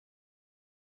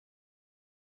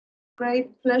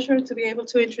great pleasure to be able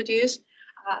to introduce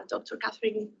Dr.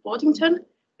 Kathryn Waddington,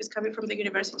 who's coming from the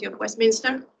University of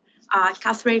Westminster.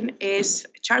 Kathryn is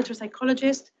a chartered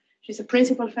psychologist. She's a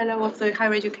principal fellow of the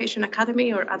Higher Education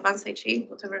Academy, or Advanced HE,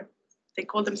 whatever they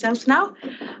call themselves now.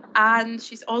 And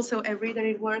she's also a reader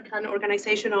in work and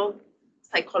organizational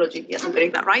psychology. Yes, I'm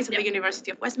getting that right, at the University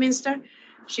of Westminster.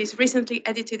 She's recently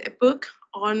edited a book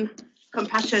on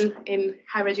compassion in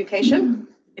higher education.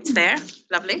 It's there,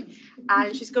 lovely.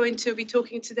 And she's going to be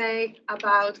talking today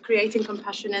about creating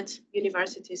compassionate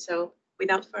universities. So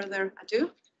without further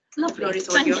ado, lovely.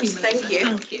 Thank you.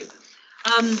 Thank you.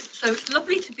 So it's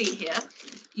lovely to be here.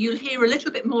 You'll hear a little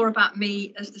bit more about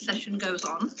me as the session goes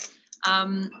on.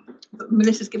 But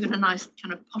Melissa's given a nice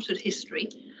kind of potted history.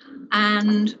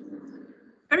 And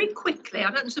very quickly,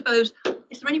 I don't suppose,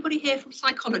 is there anybody here from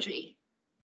psychology?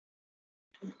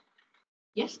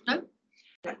 Yes, no?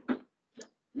 No.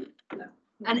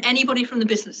 And anybody from the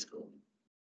business school?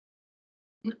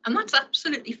 And that's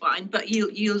absolutely fine, but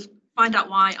you'll find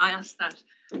out why I asked that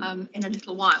in a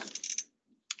little while.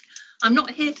 I'm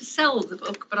not here to sell the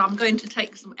book, but I'm going to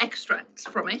take some extracts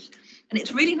from it. And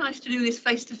it's really nice to do this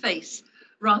face to face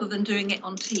rather than doing it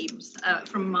on Teams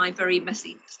from my very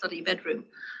messy study bedroom.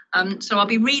 So I'll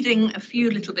be reading a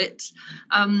few little bits,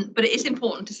 but it is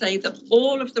important to say that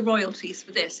all of the royalties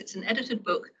for this, it's an edited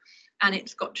book, and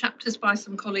it's got chapters by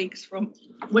some colleagues from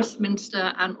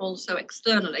Westminster and also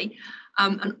externally,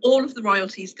 and all of the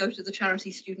royalties go to the charity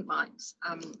Student Minds.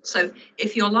 So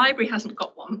if your library hasn't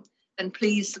got one, then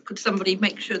please could somebody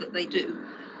make sure that they do.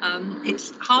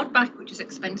 It's hardback, which is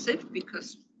expensive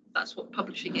because that's what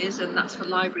publishing is, and that's for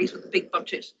libraries with a big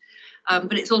budget,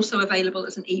 but it's also available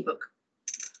as an ebook.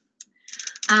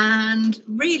 And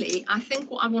really, I think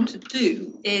what I want to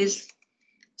do is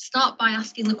start by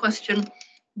asking the question,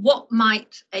 what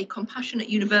might a compassionate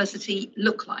university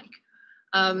look like?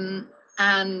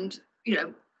 And, you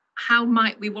know, how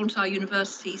might we want our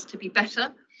universities to be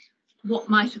better? What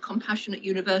might a compassionate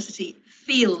university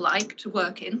feel like to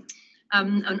work in?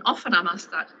 And often I'm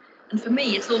asked that. And for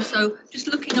me, it's also just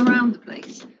looking around the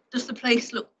place. Does the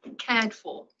place look cared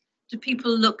for? Do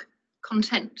people look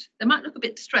content? They might look a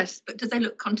bit stressed, but do they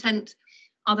look content?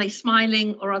 Are they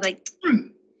smiling, or are they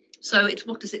So it's,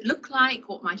 what does it look like?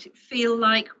 What might it feel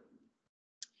like?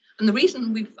 And the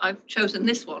reason I've chosen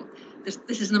this one, this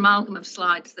is an amalgam of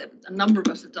slides that a number of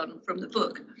us have done from the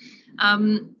book,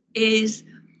 is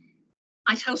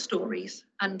I tell stories,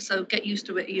 and so get used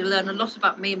to it. You'll learn a lot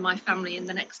about me and my family in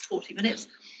the next 40 minutes.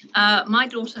 My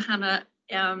daughter Hannah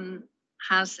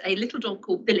has a little dog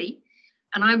called Billy,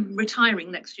 and I'm retiring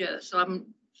next year, so I'm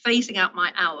phasing out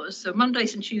my hours. So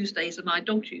Mondays and Tuesdays are my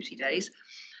dog duty days,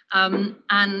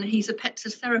 and he's a pets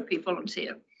as therapy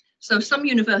volunteer. So some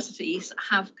universities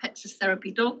have pets as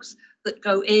therapy dogs that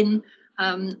go in,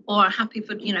 or are happy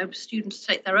for students to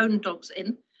take their own dogs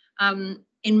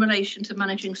in relation to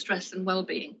managing stress and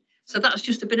well-being. So that's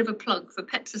just a bit of a plug for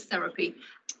pets as therapy.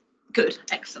 Good,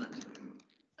 excellent.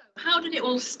 How did it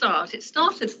all start? It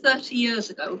started 30 years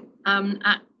ago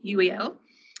at UEL,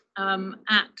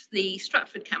 at the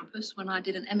Stratford campus, when I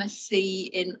did an MSc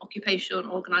in occupational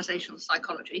and organisational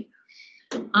psychology.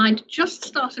 I'd just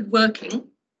started working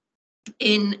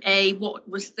in what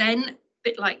was then a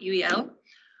bit like UEL,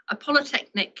 a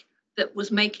polytechnic that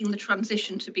was making the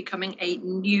transition to becoming a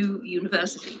new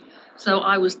university. So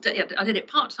I did it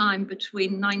part-time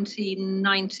between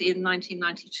 1990 and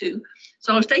 1992.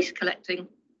 So I was data collecting,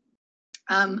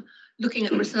 looking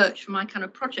at research for my kind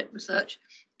of project research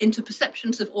into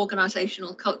perceptions of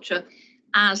organisational culture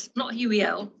as not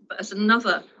UEL, but as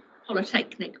another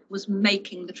polytechnic was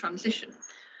making the transition.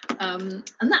 And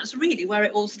that's really where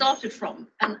it all started from.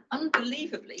 And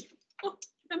unbelievably,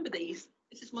 remember these?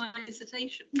 This is my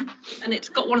dissertation. And it's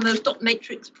got one of those dot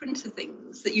matrix printer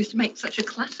things that used to make such a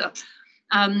clatter.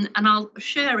 And I'll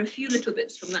share a few little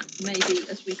bits from that maybe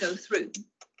as we go through.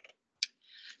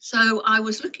 So I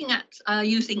was looking at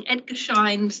using Edgar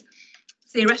Schein's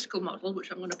theoretical model,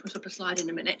 which I'm going to put up a slide in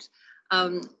a minute,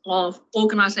 of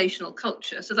organisational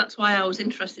culture. So that's why I was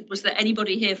interested. Was there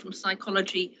anybody here from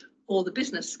psychology or the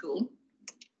business school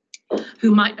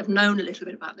who might have known a little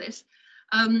bit about this?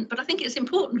 But I think it's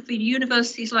important for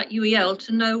universities like UEL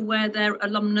to know where their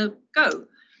alumni go.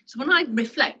 So when I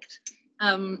reflect,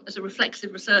 as a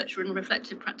reflexive researcher and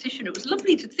reflective practitioner, it was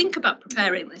lovely to think about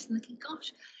preparing this and thinking,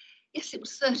 gosh, yes, it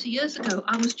was 30 years ago.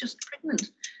 I was just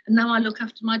pregnant. And now I look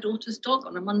after my daughter's dog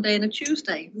on a Monday and a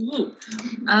Tuesday.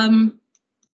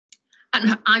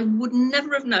 And I would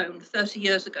never have known 30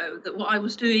 years ago that what I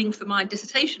was doing for my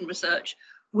dissertation research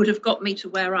would have got me to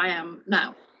where I am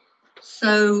now.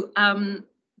 So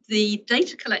the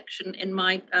data collection in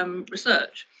my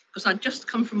research because I'd just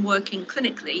come from working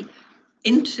clinically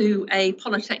into a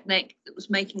polytechnic that was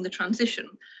making the transition.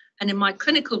 And in my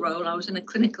clinical role, I was in a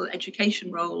clinical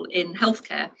education role in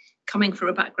healthcare, coming from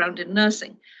a background in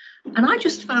nursing. And I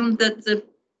just found that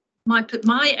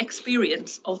my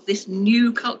experience of this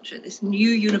new culture, this new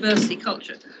university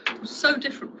culture, was so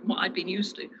different from what I'd been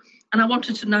used to. And I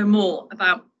wanted to know more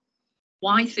about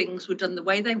why things were done the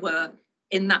way they were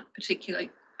in that particular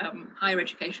higher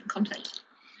education context.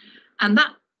 And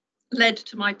that led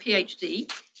to my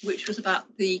PhD, which was about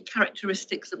the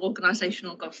characteristics of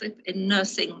organisational gossip in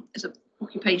nursing as an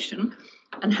occupation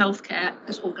and healthcare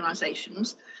as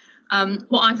organisations.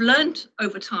 What I've learned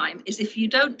over time is if you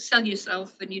don't sell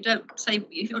yourself and you don't say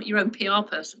you're not your own PR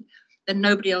person, then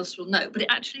nobody else will know. But it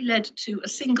actually led to a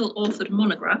single authored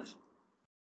monograph,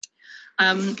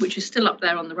 which is still up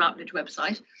there on the Routledge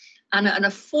website, and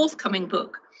a forthcoming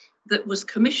book that was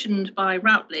commissioned by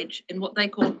Routledge in what they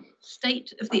call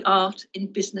State of the Art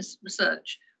in Business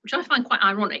Research, which I find quite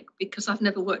ironic because I've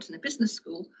never worked in a business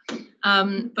school,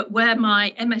 but where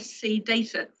my MSc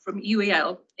data from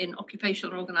UEL in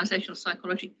occupational and organisational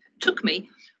psychology took me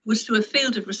was to a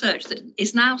field of research that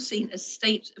is now seen as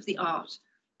state of the art,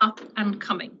 up and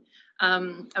coming,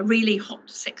 a really hot,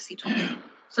 sexy topic.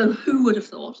 So who would have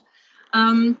thought?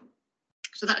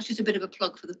 So that's just a bit of a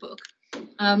plug for the book.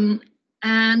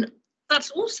 And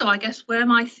that's also, I guess, where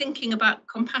my thinking about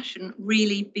compassion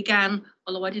really began,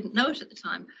 although I didn't know it at the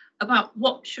time, about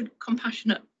what should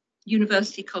compassionate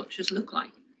university cultures look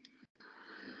like.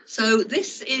 So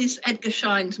this is Edgar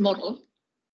Schein's model,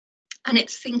 and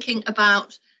it's thinking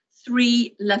about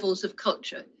 3 levels of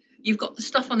culture. You've got the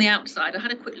stuff on the outside. I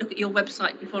had a quick look at your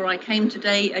website before I came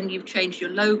today, and you've changed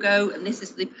your logo, and this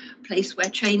is the place where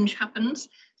change happens.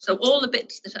 So all the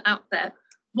bits that are out there,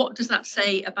 what does that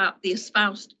say about the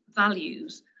espoused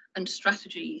values and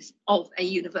strategies of a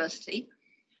university?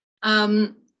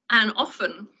 And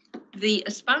often the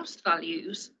espoused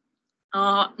values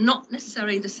are not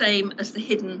necessarily the same as the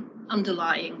hidden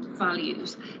underlying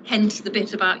values, hence the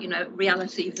bit about,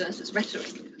 reality versus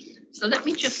rhetoric. So let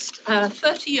me just,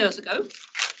 30 years ago,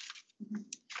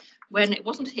 when it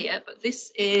wasn't here, but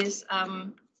this is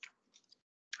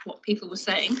what people were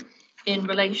saying in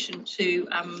relation to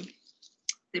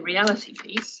the reality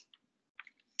piece.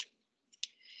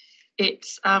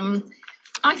 It's,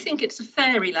 I think it's a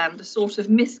fairyland, a sort of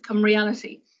myth come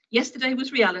reality. Yesterday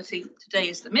was reality, today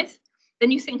is the myth.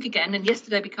 Then you think again, and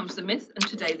yesterday becomes the myth, and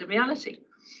today the reality.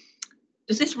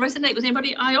 Does this resonate with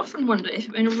anybody? I often wonder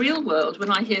if in a real world,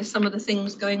 when I hear some of the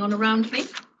things going on around me,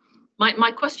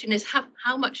 my question is,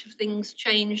 how much have things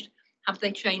changed? Have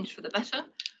they changed for the better?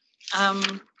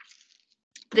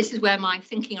 This is where my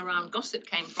thinking around gossip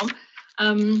came from.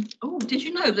 Oh, did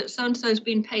you know that so-and-so's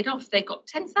been paid off? They got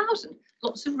 10,000.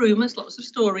 Lots of rumours, lots of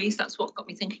stories. That's what got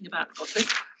me thinking about gossip.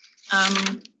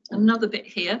 Another bit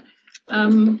here.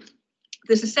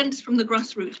 There's a sense from the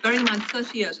grassroots, bearing in mind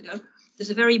 30 years ago,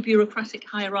 there's a very bureaucratic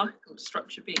hierarchical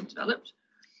structure being developed.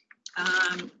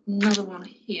 Another one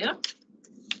here.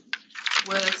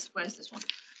 Where's this one?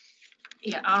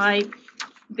 Yeah,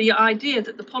 the idea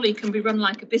that the poly can be run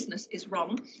like a business is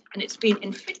wrong, and it's been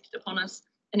inflicted upon us,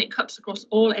 and it cuts across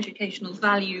all educational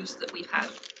values that we've had.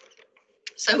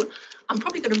 So I'm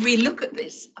probably going to relook at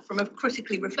this from a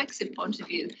critically reflexive point of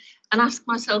view and ask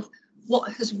myself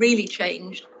what has really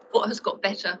changed, what has got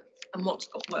better, and what's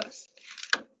got worse.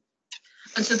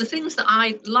 And so the things that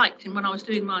I liked when I was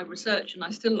doing my research, and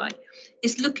I still like,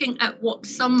 is looking at what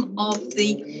some of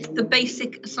the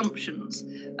basic assumptions.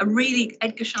 A really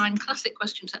Edgar Schein classic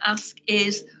question to ask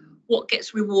is, what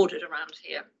gets rewarded around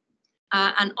here?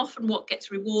 And often what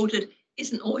gets rewarded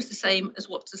isn't always the same as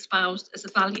what's espoused as a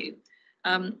value.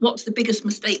 What's the biggest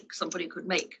mistake somebody could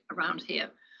make around here?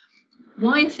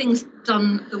 Why are things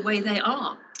done the way they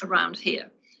are around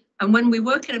here? And when we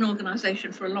work in an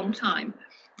organisation for a long time,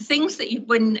 the things that you,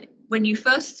 when you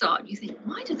first start, you think,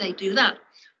 why do they do that?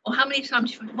 Or how many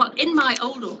times you find, well, in my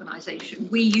old organisation,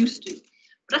 we used to.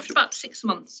 But after about 6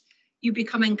 months, you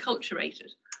become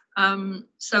enculturated.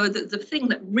 So the thing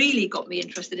that really got me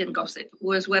interested in gossip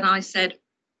was when I said,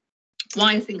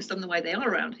 why are things done the way they are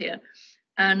around here?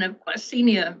 And quite a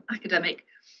senior academic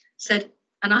said,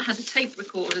 and I had a tape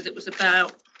recorder that was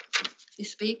about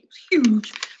this big, it was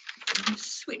huge, and he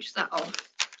switched that off.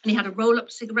 And he had a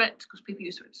roll-up cigarette because people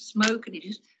used it to smoke, and he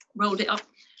just rolled it up.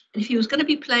 And if he was going to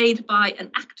be played by an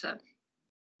actor,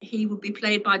 he would be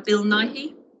played by Bill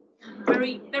Nighy.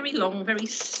 Very, very long, very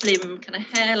slim, kind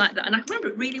of hair like that. And I remember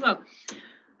it really well.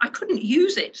 I couldn't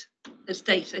use it as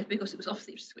data because it was off,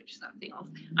 the switch that thing off.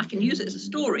 I can use it as a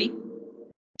story.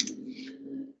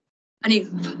 And he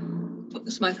put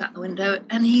the smoke out the window,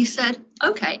 and he said,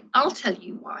 okay, I'll tell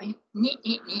you why,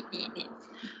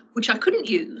 which I couldn't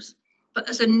use. But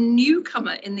as a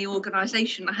newcomer in the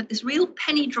organisation, I had this real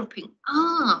penny dropping.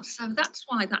 So that's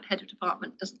why that head of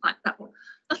department doesn't like that one.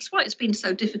 That's why it's been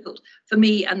so difficult for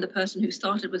me and the person who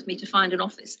started with me to find an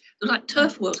office. There was like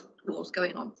turf wars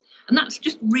going on. And that's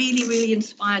just really, really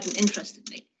inspired and interested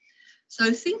me.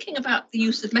 So thinking about the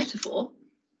use of metaphor,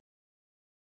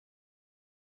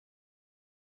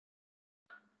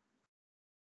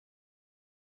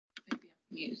 maybe I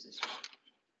can use this one.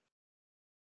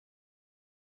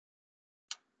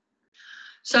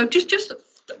 So just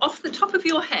off the top of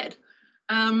your head,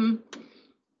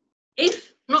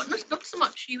 if not so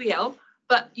much UEL,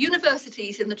 but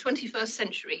universities in the 21st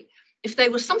century, if they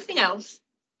were something else,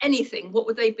 anything, what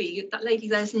would they be? That lady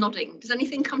there's nodding. Does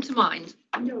anything come to mind?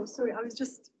 No, sorry, I was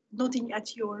just nodding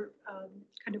at your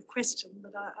kind of question,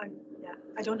 but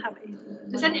I don't have anything.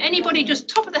 Does anybody just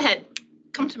top of the head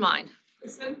come to mind?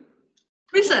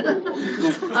 Prison.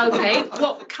 Okay,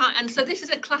 what kind? And so this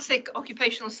is a classic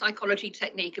occupational psychology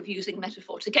technique of using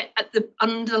metaphor to get at the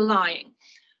underlying.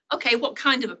 Okay, what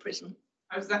kind of a prison?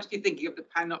 I was actually thinking of the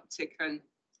panopticon.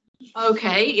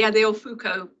 Okay, yeah, the old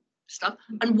Foucault stuff.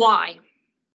 And why?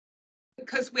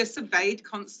 Because we're surveyed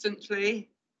constantly.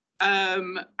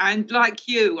 And like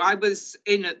you, I was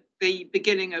in at the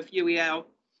beginning of UEL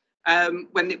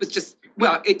when it was just,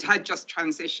 well, it had just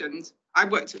transitioned. I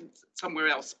worked somewhere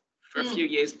else for a few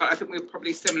years, but I think we were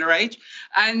probably similar age.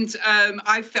 And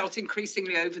I felt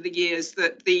increasingly over the years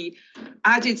that the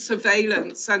added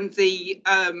surveillance and the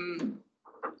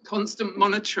constant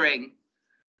monitoring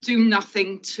do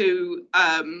nothing to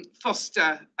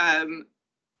foster an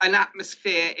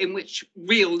atmosphere in which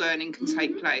real learning can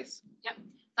take place. Yep,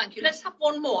 thank you. Let's have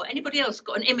one more. Anybody else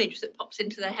got an image that pops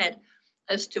into their head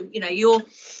as to, you know, your,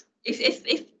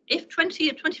 if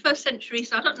 21st century,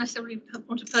 so I don't necessarily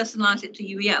want to personalise it to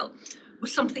UEL,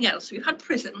 was something else. We've had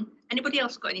prison. Anybody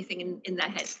else got anything in their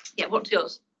head? Yeah, what's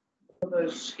yours?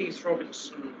 Those Heath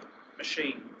Robinson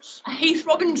machines. A Heath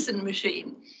Robinson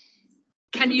machine.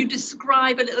 Can you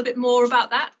describe a little bit more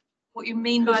about that? What you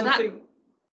mean by that?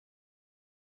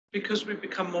 Because we've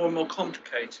become more and more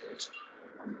complicated,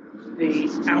 the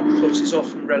output is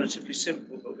often relatively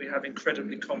simple, but we have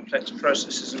incredibly complex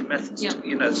processes and methods. Yeah.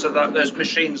 You know, so that there's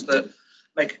machines that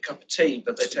make a cup of tea,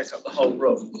 but they take up the whole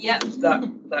room. Yeah.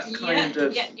 That kind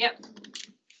of. Yeah.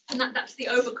 And that's the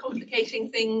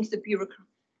overcomplicating things, the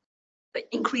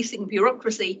increasing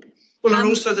bureaucracy. Well, and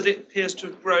also that it appears to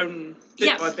have grown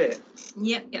bit by bit.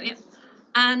 Yeah.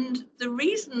 And the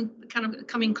reason, kind of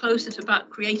coming closer to about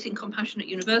creating compassionate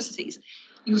universities,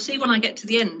 you'll see when I get to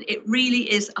the end, it really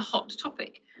is a hot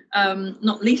topic.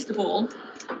 Not least of all,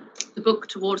 the book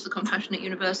Towards the Compassionate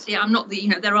University. I'm not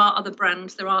the, there are other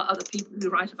brands, there are other people who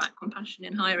write about compassion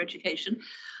in higher education.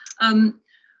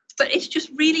 But it's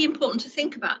just really important to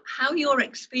think about how your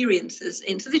experiences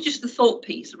so this is just the thought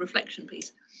piece, the reflection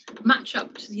piece, match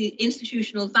up to the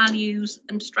institutional values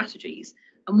and strategies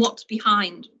and what's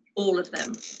behind all of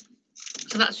them.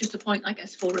 So that's just a point, I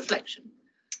guess, for reflection.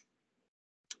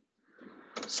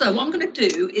 So what I'm going to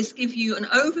do is give you an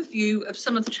overview of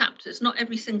some of the chapters, not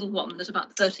every single one. There's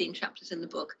about 13 chapters in the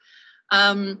book.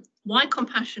 Why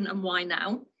compassion and why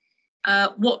now?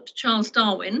 What Charles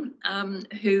Darwin,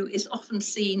 who is often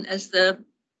seen as the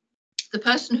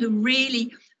person who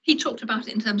really, he talked about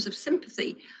it in terms of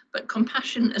sympathy, but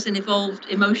compassion as an evolved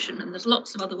emotion, and there's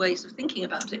lots of other ways of thinking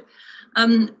about it,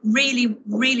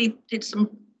 really did some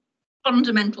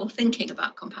fundamental thinking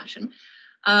about compassion.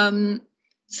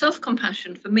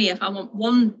 Self-compassion, for me, if I want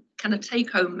one kind of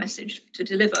take-home message to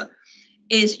deliver,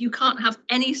 is you can't have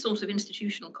any sort of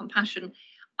institutional compassion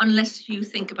unless you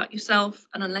think about yourself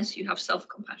and unless you have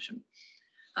self-compassion.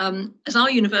 As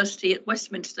our university at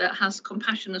Westminster has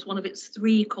compassion as one of its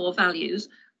 3 core values,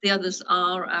 the others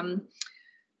are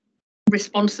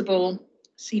responsible,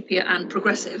 sepia, and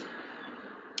progressive.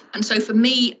 And so for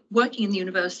me, working in the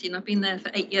university, and I've been there for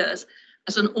 8 years,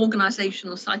 as an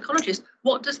organisational psychologist,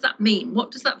 what does that mean?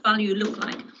 What does that value look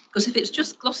like? Because if it's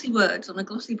just glossy words on a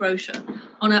glossy brochure,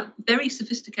 on a very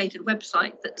sophisticated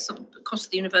website that costs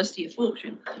the university a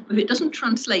fortune, if it doesn't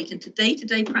translate into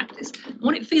day-to-day practice, and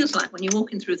what it feels like when you're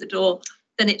walking through the door,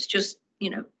 then it's just,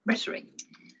 rhetoric.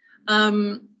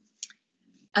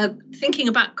 Thinking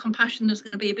about compassion, there's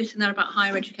going to be a bit in there about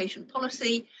higher education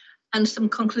policy and some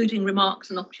concluding remarks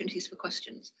and opportunities for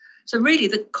questions. So really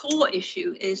the core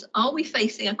issue is, are we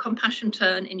facing a compassion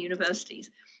turn in universities?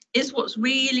 Is what's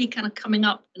really kind of coming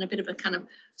up in a bit of a kind of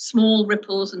small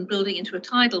ripples and building into a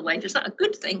tidal wave, is that a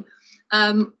good thing?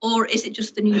 Or is it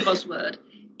just the new buzzword?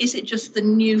 Is it just the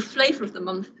new flavour of the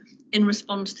month? in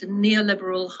response to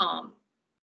neoliberal harm,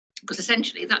 because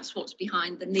essentially that's what's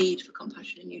behind the need for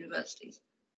compassion in universities.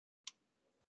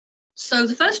 So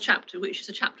the first chapter, which is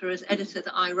a chapter as editor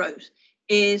that I wrote,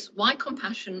 is why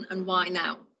compassion and why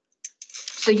now?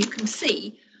 So you can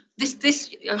see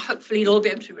this hopefully you'll all be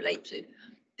able to relate to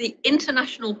the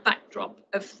international backdrop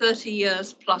of 30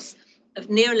 years plus of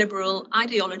neoliberal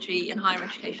ideology in higher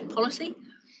education policy,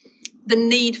 the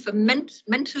need for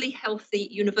mentally healthy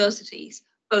universities,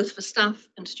 both for staff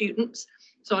and students.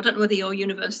 So I don't know whether your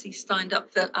university signed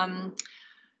up for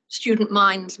Student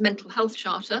Mind's mental health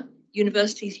charter.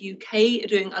 Universities UK are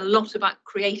doing a lot about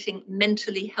creating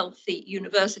mentally healthy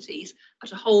universities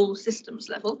at a whole systems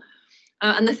level.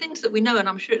 And the things that we know, and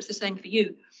I'm sure it's the same for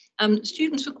you,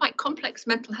 students with quite complex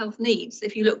mental health needs,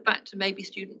 if you look back to maybe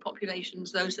student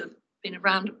populations, those have been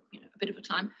around a bit of a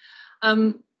time.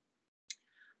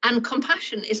 And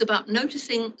compassion is about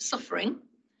noticing suffering.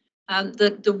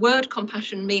 The word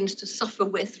compassion means to suffer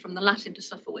with, from the Latin to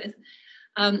suffer with.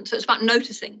 So it's about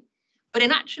noticing. But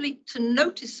in actually to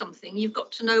notice something, you've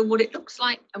got to know what it looks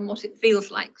like and what it feels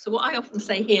like. So what I often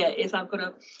say here is I've got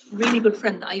a really good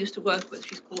friend that I used to work with.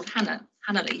 She's called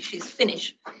Hannah-Lee. She's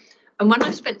Finnish. And when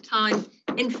I spent time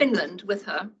in Finland with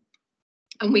her,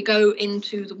 and we go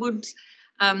into the woods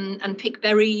and pick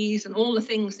berries and all the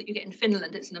things that you get in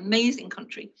Finland, it's an amazing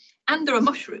country. And there are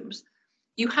mushrooms.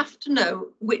 You have to know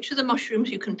which of the mushrooms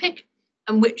you can pick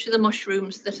and which are the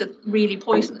mushrooms that are really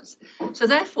poisonous. So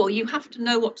therefore, you have to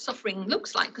know what suffering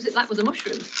looks like, because it's like with a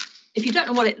mushroom. If you don't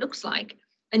know what it looks like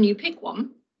and you pick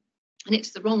one and it's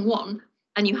the wrong one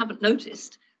and you haven't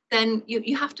noticed, then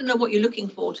you have to know what you're looking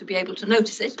for to be able to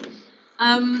notice it.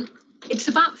 It's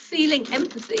about feeling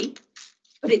empathy,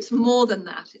 but it's more than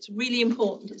that. It's really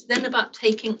important. It's then about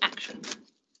taking action.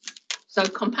 So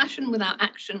compassion without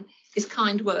action is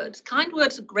kind words. Kind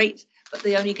words are great, but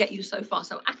they only get you so far.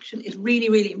 So action is really,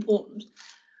 really important.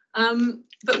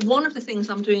 But one of the things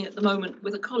I'm doing at the moment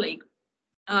with a colleague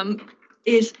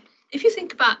is, if you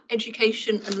think about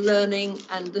education and learning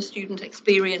and the student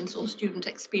experience or student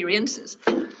experiences,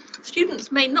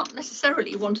 students may not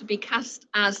necessarily want to be cast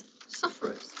as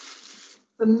sufferers.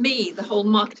 For me, the whole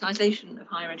marketisation of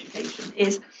higher education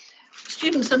is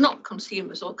students are not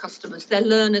consumers or customers, they're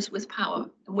learners with power,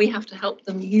 and we have to help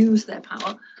them use their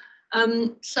power.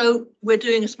 So we're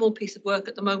doing a small piece of work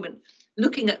at the moment,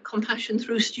 looking at compassion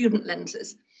through student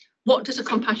lenses. What does a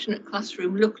compassionate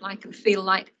classroom look like and feel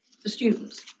like for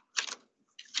students?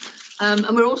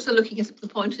 And we're also looking at the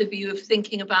point of view of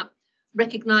thinking about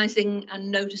recognising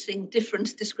and noticing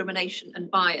difference, discrimination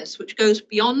and bias, which goes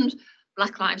beyond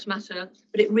Black Lives Matter,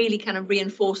 but it really kind of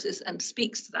reinforces and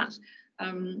speaks to that.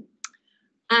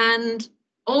 And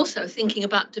also thinking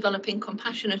about developing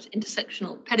compassionate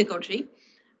intersectional pedagogy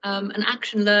and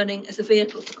action learning as a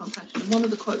vehicle for compassion. One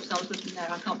of the quotes I was looking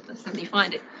there, I can't necessarily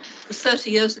find it, was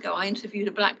 30 years ago, I interviewed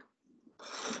a Black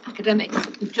academic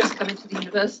who'd just come into the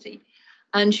university.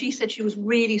 And she said she was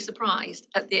really surprised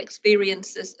at the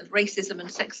experiences of racism and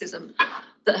sexism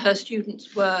that her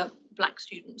students were, Black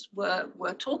students, were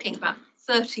talking about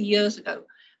 30 years ago.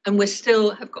 And we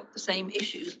still have got the same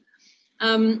issues.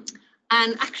 And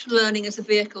action learning as a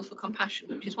vehicle for compassion,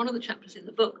 which is one of the chapters in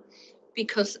the book,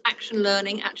 because action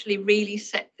learning actually really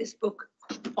set this book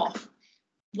off.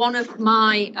 One of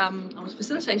my, I was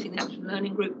facilitating the action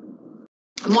learning group,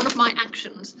 and one of my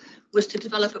actions was to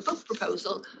develop a book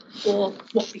proposal for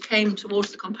what became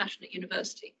Towards the Compassionate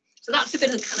University. So that's a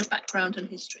bit of kind of background and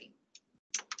history.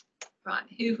 Right,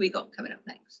 who have we got coming up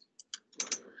next?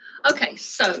 Okay,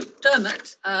 so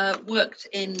Dermot worked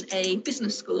in a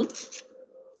business school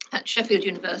at Sheffield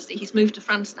University. He's moved to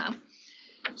France now.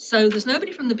 So there's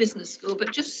nobody from the business school,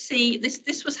 but just see,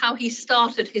 this was how he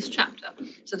started his chapter.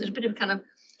 So there's a bit of kind of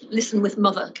listen with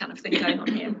mother kind of thing going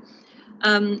on here.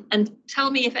 And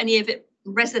tell me if any of it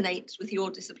resonates with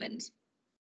your disciplines.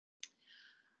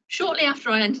 Shortly after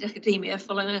I entered academia,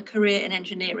 following a career in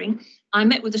engineering, I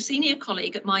met with a senior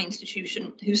colleague at my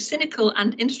institution whose cynical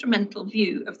and instrumental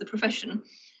view of the profession,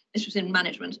 this was in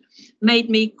management, made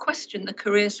me question the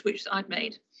career switch that I'd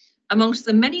made. Amongst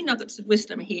the many nuggets of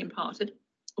wisdom he imparted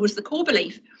was the core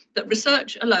belief that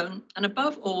research alone, and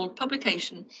above all,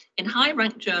 publication in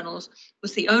high-ranked journals,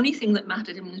 was the only thing that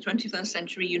mattered in the 21st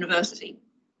century university.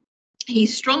 He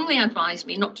strongly advised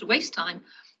me not to waste time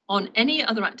on any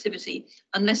other activity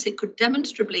unless it could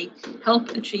demonstrably help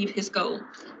achieve his goal.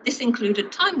 This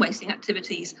included time-wasting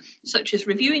activities such as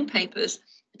reviewing papers,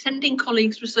 attending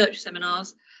colleagues' research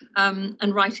seminars,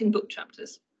 and writing book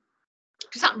chapters.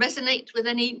 Does that resonate with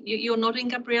any? You're nodding,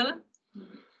 Gabriella?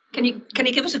 Can you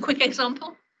give us a quick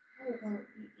example?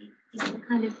 It's the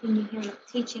kind of thing you hear, like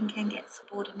teaching can get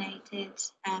subordinated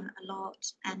a lot,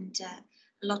 and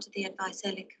a lot of the advice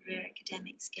early career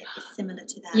academics get is similar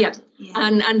to that. Yeah.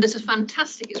 And there's a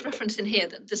fantastic, it's referenced in here,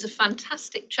 that there's a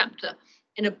fantastic chapter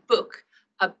in a book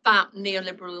about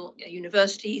neoliberal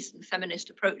universities and feminist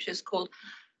approaches called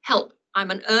Help, I'm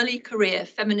an Early Career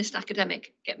Feminist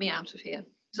Academic, Get Me Out of Here.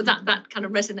 So that kind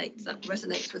of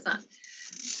resonates with that.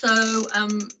 So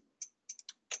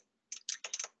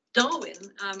Darwin,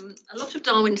 a lot of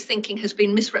Darwin's thinking has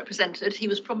been misrepresented. He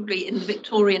was probably in the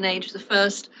Victorian age the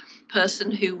first person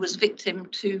who was victim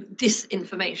to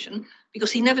disinformation,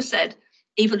 because he never said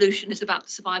evolution is about the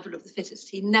survival of the fittest.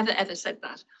 He never ever said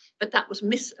that, but that was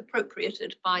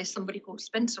misappropriated by somebody called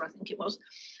Spencer, I think it was.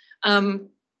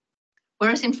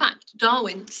 Whereas in fact,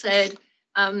 Darwin said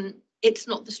it's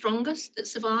not the strongest that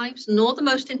survives, nor the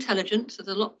most intelligent, so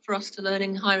there's a lot for us to learn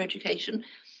in higher education.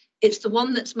 It's the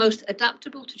one that's most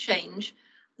adaptable to change,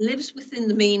 lives within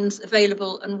the means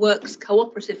available, and works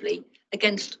cooperatively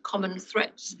against common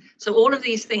threats. So all of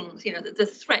these things, you know, the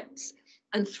threats,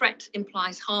 and threat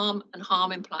implies harm, and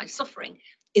harm implies suffering,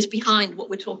 is behind what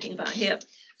we're talking about here.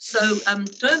 So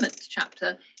Dermot's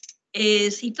chapter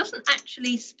is, he doesn't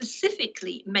actually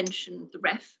specifically mention the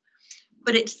ref,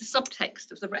 but it's the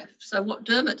subtext of the ref. So what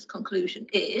Dermot's conclusion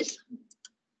is,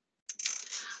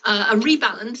 a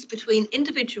rebalance between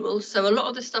individuals, so a lot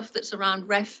of the stuff that's around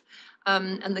ref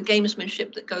and the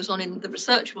gamesmanship that goes on in the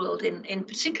research world, in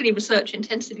particularly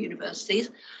research-intensive universities,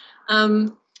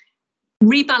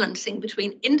 rebalancing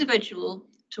between individual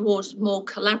towards more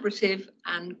collaborative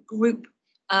and group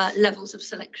levels of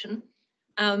selection.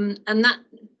 And that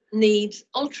needs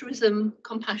altruism,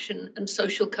 compassion, and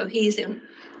social cohesion,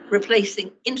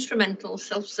 replacing instrumental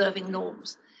self-serving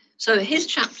norms. So his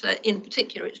chapter in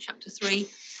particular, it's chapter 3,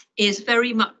 is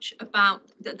very much about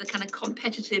the kind of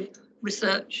competitive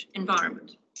research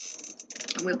environment.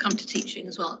 And we'll come to teaching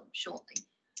as well shortly.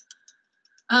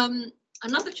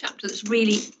 Another chapter that's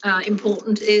really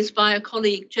important is by a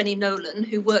colleague, Jenny Nolan,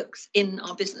 who works in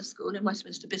our business school, in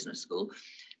Westminster Business School.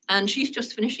 And she's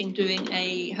just finishing doing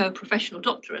her professional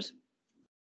doctorate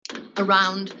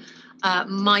around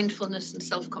mindfulness and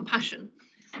self-compassion.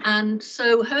 And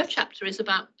so her chapter is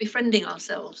about befriending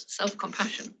ourselves,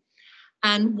 self-compassion.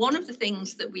 And one of the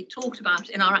things that we talked about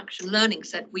in our action learning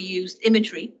set, we used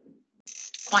imagery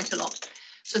quite a lot.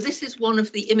 So this is one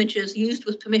of the images used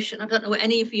with permission. I don't know what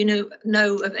any of you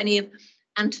know of any of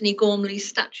Anthony Gormley's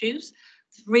statues,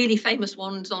 really famous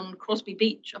ones on Crosby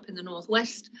Beach up in the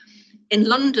northwest. In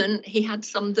London, he had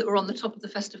some that were on the top of the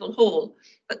festival hall,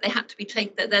 but they had to be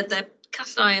taken, they're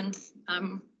cast iron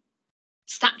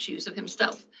statues of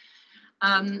himself.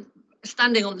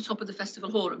 Standing on the top of the festival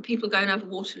hall, and people going over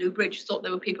Waterloo Bridge thought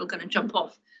there were people going to jump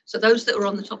off. So those that were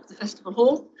on the top of the festival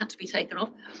hall had to be taken off.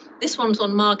 This one's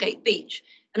on Margate Beach,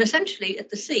 and essentially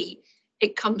at the sea,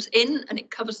 it comes in and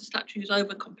it covers the statues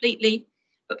over completely,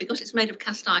 but because it's made of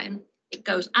cast iron, it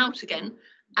goes out again,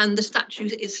 and the statue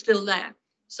is still there.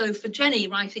 So for Jenny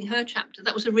writing her chapter,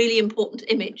 that was a really important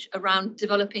image around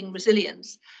developing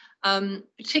resilience,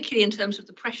 particularly in terms of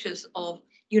the pressures of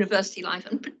university life,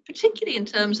 and particularly in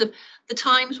terms of the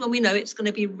times when we know it's going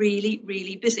to be really,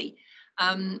 really busy.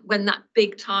 When that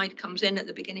big tide comes in at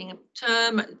the beginning of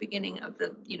term, at the beginning of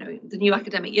the new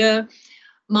academic year,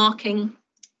 marking,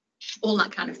 all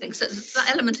that kind of thing. So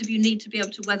that element of you need to be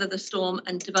able to weather the storm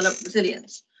and develop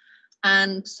resilience.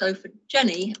 And so for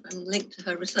Jenny, and linked to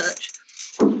her research,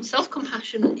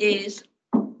 self-compassion is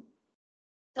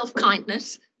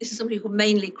self-kindness. This is somebody called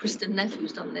mainly Kristen Neff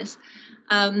who's done this,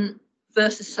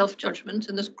 versus self-judgment.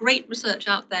 And there's great research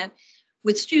out there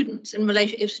with students in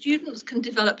relation, if students can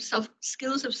develop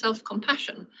skills of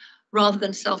self-compassion rather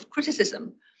than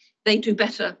self-criticism, they do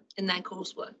better in their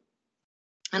coursework.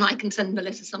 And I can send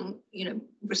Melissa some,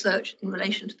 research in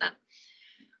relation to that.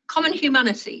 Common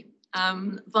humanity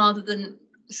rather than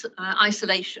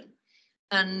isolation.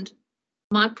 And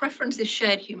my preference is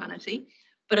shared humanity,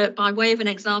 but by way of an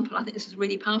example, I think this is a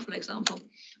really powerful example.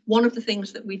 One of the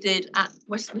things that we did at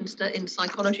Westminster in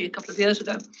psychology a couple of years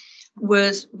ago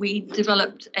was we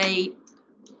developed in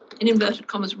inverted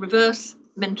commas, reverse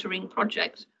mentoring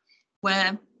project,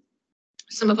 where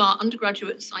some of our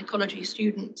undergraduate psychology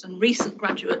students and recent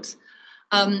graduates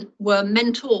were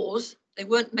mentors. They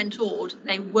weren't mentored,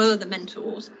 they were the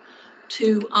mentors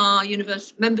to our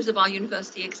members of our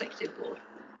university executive board.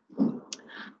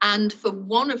 And for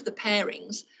one of the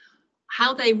pairings,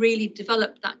 how they really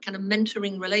developed that kind of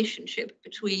mentoring relationship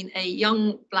between a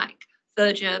young Black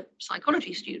third-year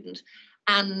psychology student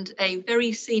and a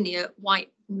very senior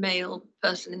white male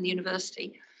person in the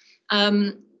university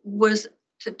was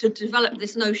to develop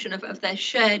this notion of their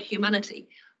shared humanity,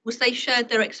 was they shared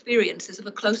their experiences of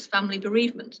a close family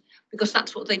bereavement, because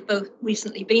that's what they'd both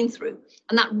recently been through.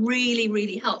 And that really,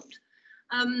 really helped.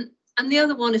 And the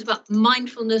other one is about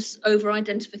mindfulness over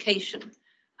identification,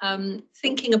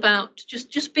 thinking about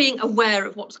just being aware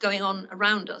of what's going on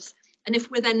around us. And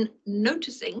if we're then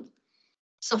noticing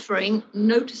suffering,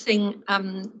 noticing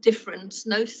difference,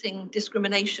 noticing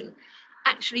discrimination,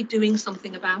 actually doing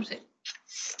something about it.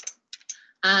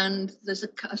 And there's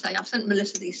I've sent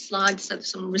Melissa these slides, so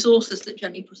there's some resources that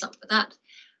Jenny put up for that,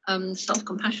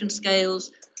 self-compassion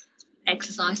scales,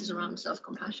 exercises around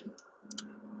self-compassion.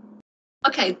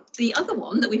 Okay, the other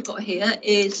one that we've got here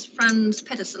is Frans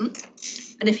Pedersen.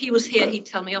 And if he was here, he'd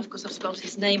tell me off because I've spelled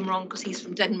his name wrong, because he's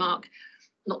from Denmark,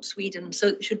 not Sweden. So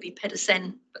it should be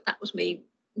Pedersen, but that was me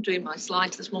doing my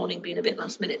slides this morning, being a bit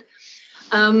last minute.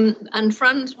 And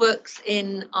Frans works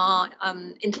in our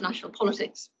international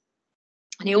politics.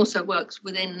 And he also works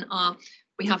within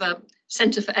we have a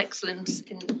Centre for Excellence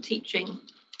in Teaching,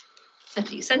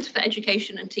 Centre for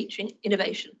Education and Teaching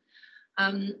Innovation.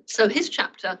 So his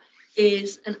chapter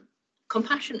is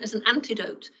compassion as an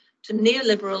antidote to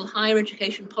neoliberal higher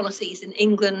education policies in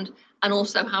England, and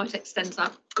also how it extends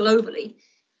out globally.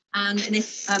 And if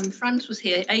Frans was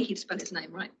here, he'd spell his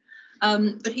name right,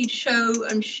 but he'd show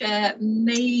and share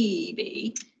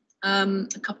maybe a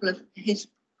couple of his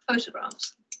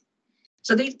photographs.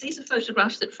 So these are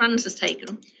photographs that Frans has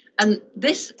taken, and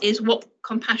this is what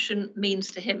compassion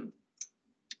means to him,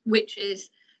 which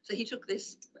is, so he took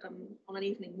this on an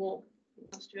evening walk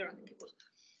last year, I think it was,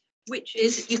 which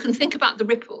is, you can think about the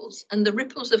ripples, and the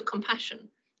ripples of compassion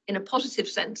in a positive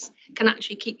sense can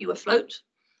actually keep you afloat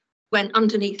when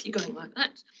underneath you're going like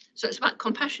that. So it's about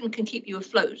compassion can keep you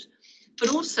afloat,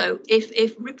 but also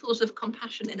if ripples of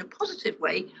compassion in a positive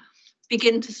way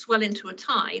begin to swell into a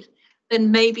tide, then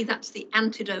maybe that's the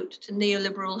antidote to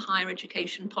neoliberal higher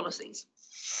education policies.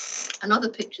 Another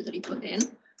picture that he put in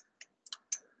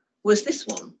was this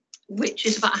one, which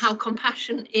is about how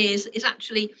compassion is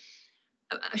actually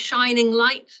a shining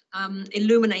light,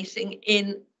 illuminating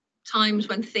in times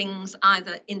when things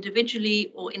either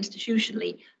individually or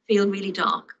institutionally feel really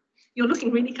dark. You're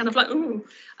looking really kind of like, ooh.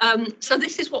 So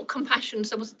this is what compassion,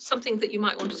 so something that you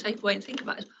might want to take away and think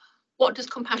about is, what does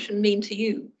compassion mean to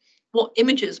you? What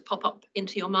images pop up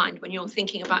into your mind when you're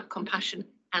thinking about compassion,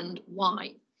 and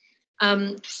why?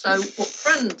 So what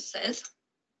Frans says,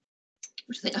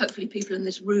 which I think hopefully people in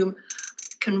this room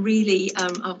can really,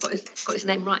 I've got his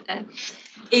name right there,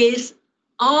 is,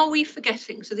 are we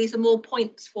forgetting? So these are more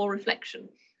points for reflection.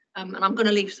 And I'm going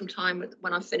to leave some time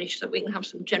when I've finished so we can have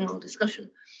some general discussion.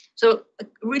 So a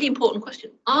really important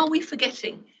question, are we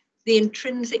forgetting the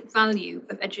intrinsic value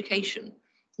of education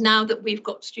now that we've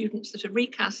got students that are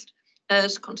recast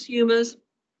as consumers,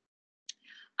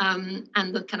 and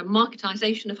the kind of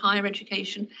marketization of higher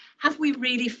education? Have we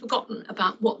really forgotten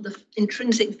about what the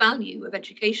intrinsic value of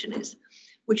education is?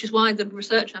 Which is why the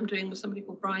research I'm doing with somebody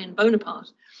called Brian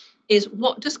Bonaparte is,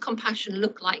 what does compassion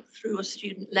look like through a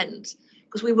student lens?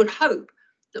 Because we would hope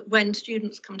that when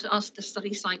students come to us to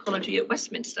study psychology at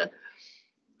Westminster,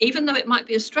 even though it might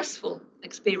be a stressful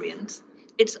experience,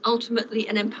 it's ultimately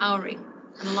an empowering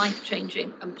and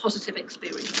life-changing and positive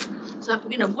experience. So,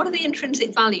 you know, what are the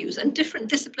intrinsic values? And different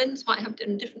disciplines might have,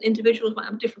 different individuals might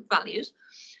have different values.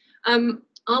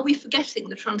 Are we forgetting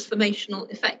the transformational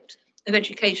effect of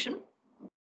education?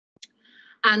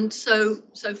 And so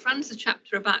Fran's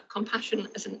chapter about compassion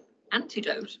as an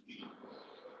antidote.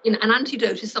 You know, an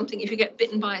antidote is something, if you get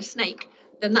bitten by a snake,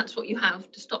 then that's what you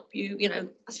have to stop you, you know,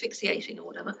 asphyxiating or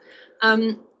whatever.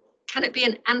 Can it be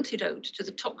an antidote to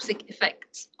the toxic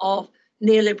effects of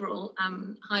neoliberal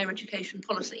higher education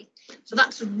policy? So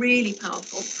that's a really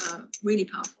powerful thing.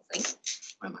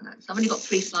 Where am I now? So I've only got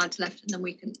 3 slides left, and then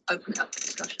we can open it up for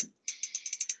discussion.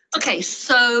 Okay,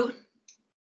 so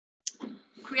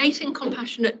creating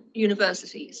compassionate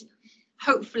universities.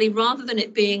 Hopefully, rather than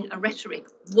it being a rhetoric,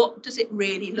 what does it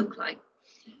really look like?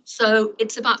 So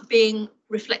it's about being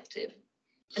reflective.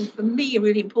 And for me, a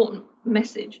really important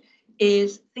message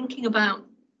is thinking about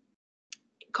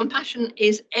compassion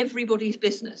is everybody's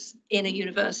business in a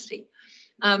university.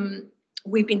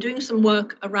 We've been doing some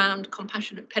work around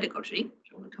compassionate pedagogy,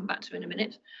 which I want to come back to in a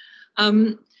minute.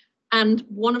 And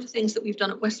one of the things that we've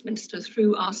done at Westminster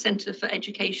through our Centre for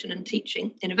Education and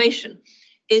Teaching Innovation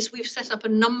is we've set up a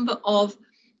number of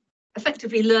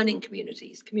effectively learning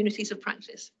communities, communities of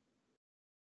practice.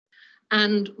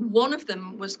 And one of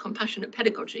them was compassionate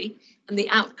pedagogy, and the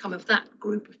outcome of that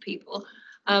group of people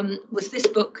was this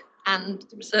book and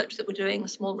the research that we're doing, a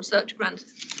small research grant.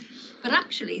 But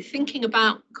actually thinking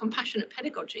about compassionate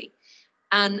pedagogy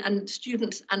and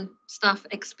students and staff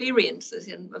experiences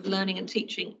of learning and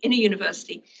teaching in a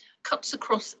university cuts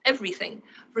across everything.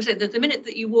 For example, the minute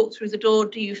that you walk through the door,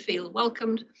 do you feel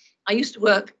welcomed? I used to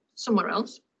work somewhere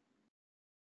else,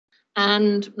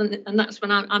 and that's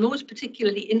when I'm always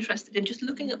particularly interested in just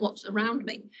looking at what's around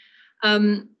me.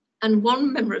 And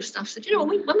one member of staff said, you know,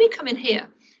 when we come in here,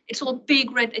 it's all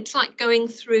big red, it's like going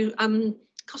through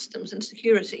customs and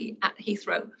security at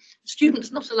Heathrow.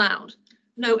 Students not allowed,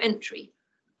 no entry.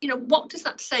 You know, what does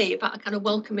that say about a kind of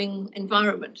welcoming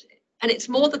environment? And it's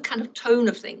more the kind of tone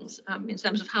of things in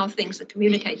terms of how things are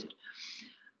communicated.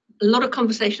 A lot of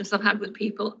conversations I've had with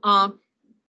people are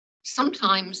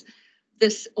sometimes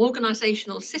this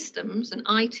organizational systems and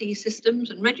IT systems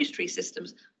and registry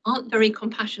systems aren't very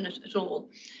compassionate at all.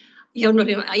 You're not,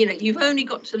 you know, you've only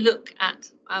got to look at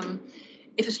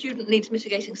if a student needs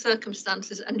mitigating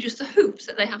circumstances and just the hoops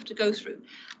that they have to go through.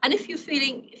 And if you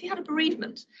had a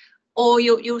bereavement, or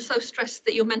you're so stressed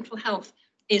that your mental health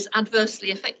is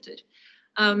adversely affected.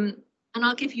 And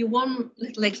I'll give you one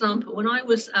little example. When I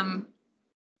was, and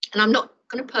I'm not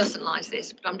going to personalize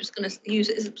this, but I'm just going to use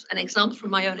it as an example from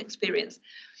my own experience.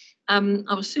 I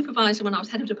was supervising, when I was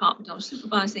head of department, I was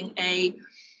supervising a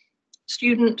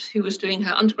student who was doing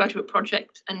her undergraduate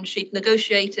project, and she'd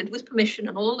negotiated with permission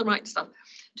and all the right stuff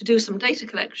to do some data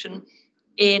collection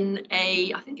in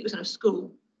I think it was in a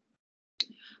school.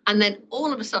 And then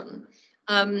all of a sudden,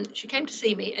 she came to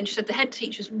see me and she said, the head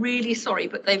teacher's really sorry,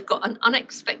 but they've got an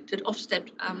unexpected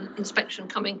Ofsted inspection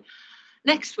coming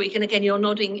next week. And again, you're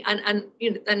nodding, and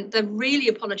you know, and they're really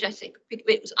apologetic.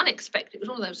 It was unexpected. It was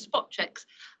one of those spot checks,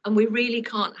 and we really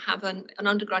can't have an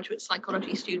undergraduate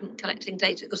psychology student collecting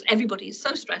data because everybody is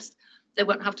so stressed they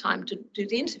won't have time to do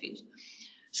the interviews.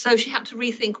 So she had to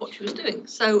rethink what she was doing.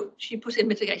 So she put in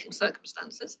mitigating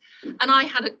circumstances, and I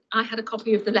had a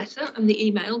copy of the letter and the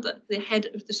email that the head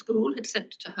of the school had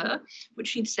sent to her, which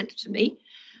she'd sent to me.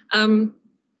 And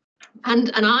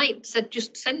I said,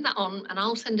 just send that on, and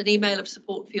I'll send an email of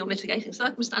support for your mitigating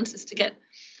circumstances to get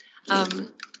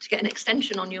an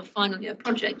extension on your final year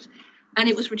project. And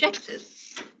it was rejected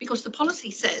because the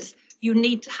policy says you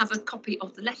need to have a copy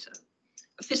of the letter,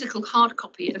 a physical hard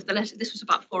copy of the letter. This was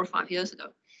about 4 or 5 years ago.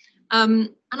 And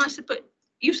I said, but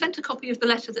you sent a copy of the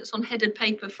letter that's on headed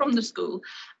paper from the school,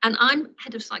 and I'm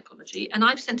head of psychology, and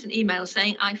I've sent an email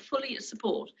saying I fully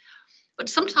support. But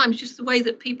sometimes just the way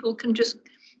that people can just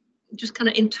kind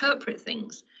of interpret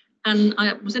things. And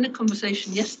I was in a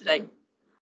conversation yesterday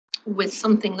with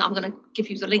something that I'm going to give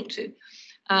you the link to.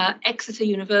 Exeter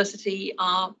University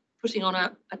are putting on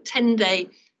a 10-day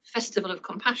festival of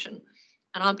compassion,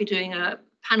 and I'll be doing a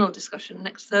panel discussion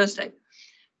next Thursday.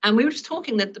 And we were just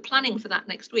talking that the planning for that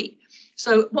next week.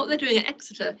 So what they're doing at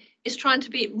Exeter is trying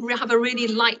to have a really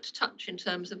light touch in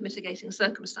terms of mitigating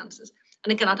circumstances.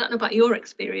 And again, I don't know about your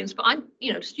experience, but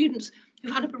students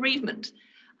who've had a bereavement,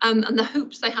 and the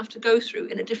hoops they have to go through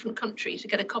in a different country to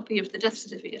get a copy of the death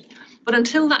certificate. But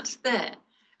until that's there,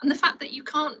 and the fact that you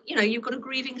can't, you've got a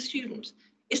grieving student,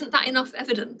 isn't that enough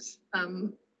evidence?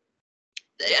 And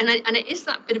it is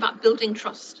that bit about building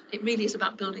trust. It really is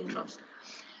about building trust.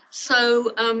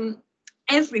 So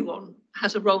everyone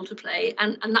has a role to play,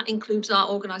 and that includes our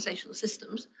organisational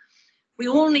systems. We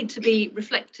all need to be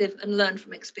reflective and learn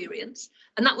from experience.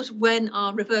 And that was when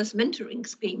our reverse mentoring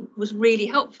scheme was really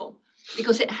helpful,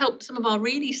 because it helped some of our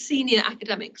really senior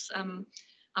academics.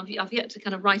 I've yet to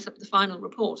kind of write up the final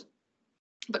report,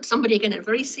 but somebody, again, in a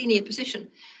very senior position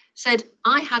said,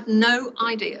 I had no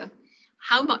idea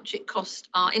how much it cost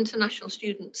our international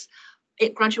students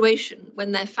at graduation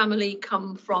when their family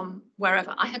come from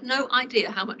wherever. I had no idea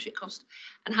how much it cost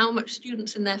and how much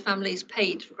students and their families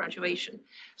paid for graduation.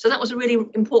 So that was a really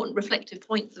important reflective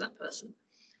point for that person.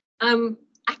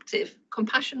 Active,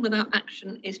 compassion without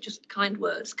action is just kind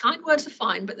words. Kind words are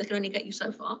fine, but they can only get you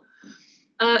so far.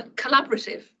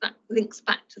 Collaborative, that links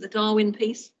back to the Darwin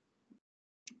piece,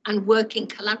 and working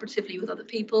collaboratively with other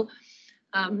people.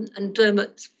 And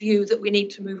Dermot's view that we need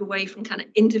to move away from kind of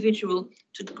individual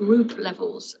to group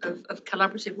levels of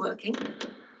collaborative working.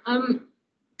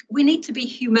 We need to be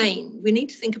humane. We need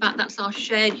to think about that's our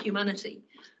shared humanity.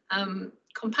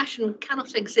 Compassion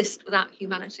cannot exist without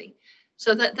humanity.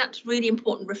 So that's really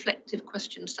important reflective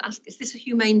questions to ask. Is this a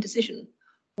humane decision?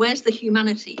 Where's the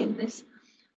humanity in this?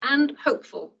 And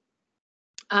hopeful.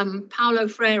 Paulo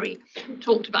Freire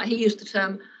talked about, he used the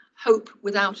term hope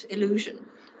without illusion,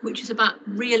 which is about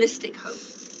realistic hope.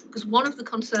 Because one of the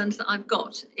concerns that I've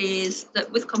got is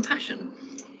that with compassion,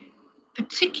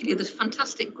 particularly this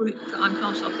fantastic group that I'm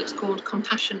part of that's called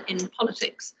Compassion in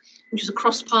Politics, which is a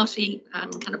cross-party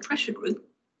kind of pressure group.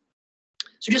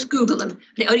 So just Google them. And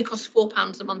it only costs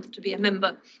 £4 a month to be a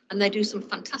member, and they do some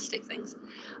fantastic things.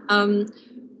 And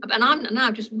I'm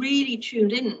now just really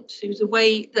tuned in to the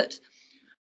way that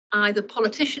either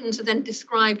politicians are then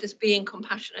described as being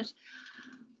compassionate.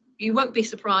 You won't be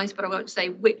surprised, but I won't say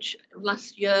which,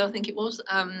 last year, I think it was,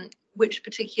 which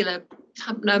particular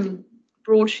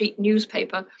broadsheet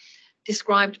newspaper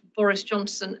described Boris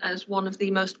Johnson as one of the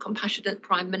most compassionate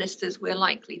prime ministers we're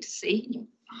likely to see.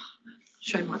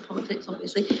 Showing my politics,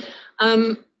 obviously.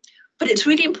 But it's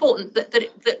really important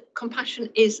that compassion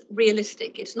is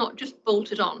realistic. It's not just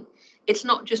bolted on. It's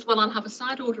not just, well, I'll have a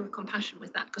side order of compassion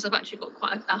with that, because I've actually got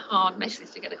quite a hard message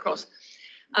to get across.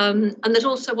 And there's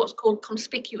also what's called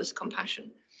conspicuous compassion.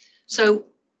 So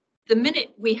the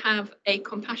minute we have a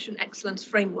compassion excellence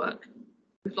framework,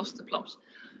 we've lost the plot.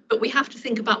 But we have to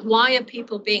think about, why are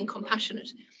people being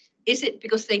compassionate? Is it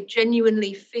because they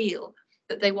genuinely feel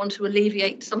that they want to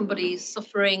alleviate somebody's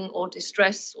suffering or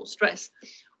distress or stress?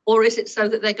 Or is it so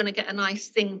that they're going to get a nice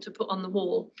thing to put on the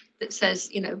wall that says,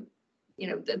 the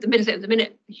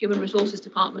minute human resources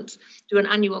departments do an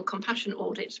annual compassion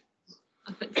audit,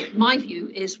 I think my view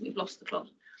is we've lost the plot.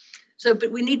 So,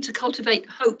 but we need to cultivate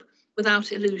hope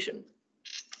without illusion,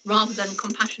 rather than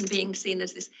compassion being seen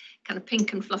as this kind of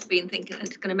pink and fluffy and thinking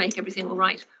it's going to make everything all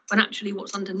right, when actually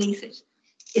what's underneath it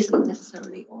isn't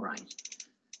necessarily all right.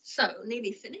 So,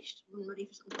 nearly finished. I'm ready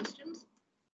for some questions.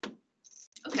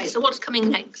 Okay, so what's coming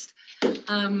next?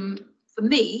 For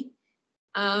me,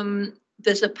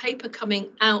 there's a paper coming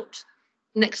out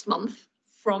next month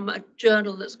from a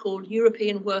journal that's called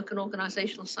European Work and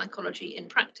Organisational Psychology in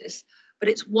Practice, but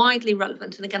it's widely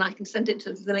relevant. And again, I can send it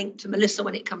to the link to Melissa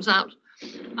when it comes out.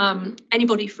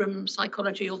 Anybody from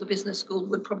psychology or the business school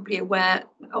would probably be aware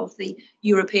of the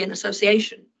European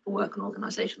Association for Work and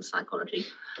Organisational Psychology.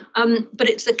 But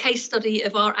it's a case study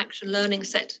of our action learning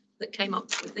set that came up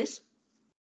with this,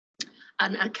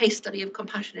 and a case study of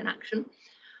compassion in action.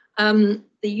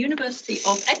 The University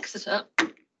of Exeter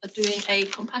are doing a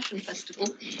compassion festival.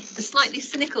 The slightly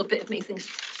cynical bit of me thinks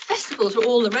festivals are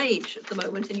all the rage at the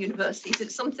moment in universities.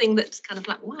 It's something that's kind of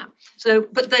like, wow. So,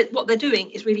 but what they're doing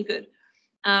is really good.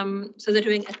 So they're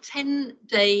doing a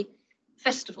 10-day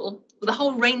festival with a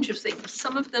whole range of things.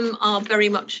 Some of them are very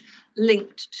much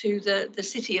linked to the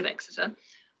city of Exeter.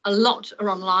 A lot are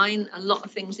online, a lot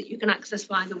of things that you can access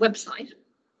via the website.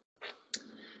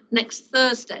 Next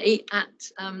Thursday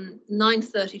at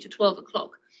 9:30 to 12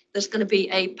 o'clock, there's going to be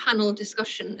a panel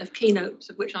discussion of keynotes,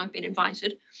 of which I've been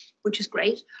invited, which is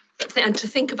great. And to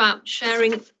think about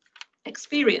sharing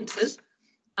experiences.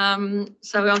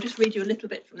 So I'll just read you a little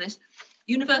bit from this.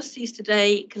 Universities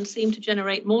today can seem to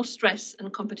generate more stress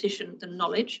and competition than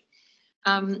knowledge.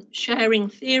 Sharing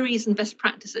theories and best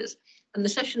practices. And the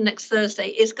session next Thursday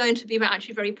is going to be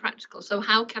actually very practical. So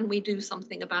how can we do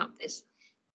something about this?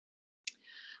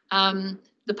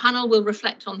 The panel will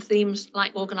reflect on themes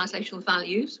like organisational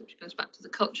values, which goes back to the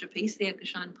culture piece, the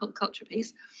Egershine culture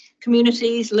piece,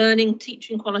 communities, learning,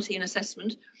 teaching quality and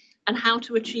assessment, and how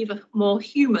to achieve a more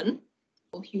human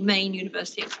or humane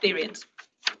university experience.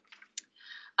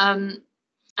 And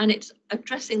it's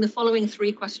addressing the following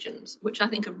 3 questions, which I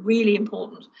think are really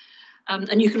important.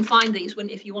 And you can find these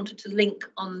if you wanted to link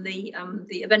on the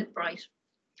Eventbrite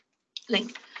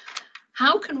link.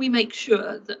 How can we make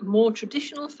sure that more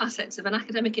traditional facets of an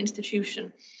academic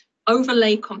institution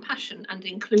overlay compassion and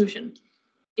inclusion?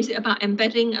 Is it about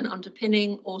embedding and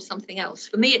underpinning or something else?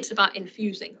 For me, it's about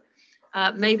infusing.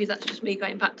 Maybe that's just me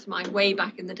going back to my way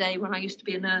back in the day when I used to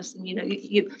be a nurse, and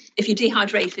if you're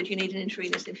dehydrated, you need an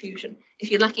intravenous infusion.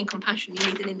 If you're lacking compassion, you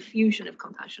need an infusion of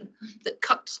compassion that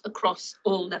cuts across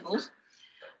all levels.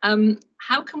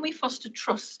 How can we foster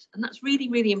trust? And that's really,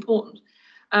 really important.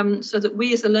 So that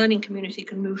we as a learning community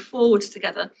can move forwards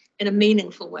together in a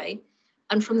meaningful way.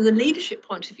 And from the leadership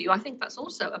point of view, I think that's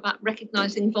also about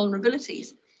recognising vulnerabilities.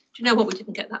 Do you know what? We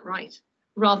didn't get that right,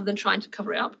 rather than trying to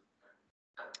cover it up.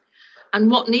 And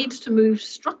what needs to move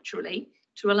structurally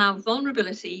to allow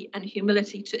vulnerability and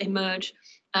humility to emerge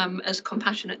as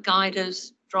compassionate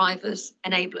guiders, drivers,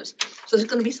 enablers. So there's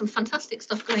going to be some fantastic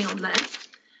stuff going on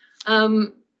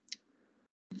there.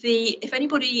 If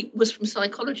anybody was from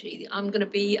psychology, I'm going to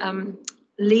be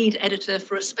lead editor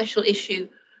for a special issue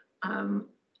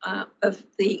of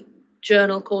the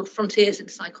journal called Frontiers in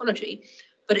Psychology,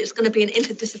 but it's going to be an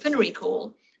interdisciplinary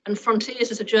call. And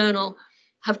Frontiers as a journal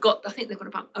have got, I think they've got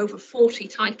about over 40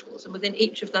 titles, and within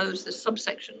each of those there's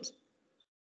subsections.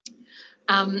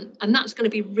 And that's going to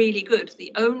be really good.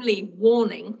 The only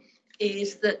warning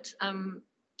is that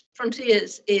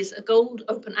Frontiers is a gold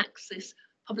open access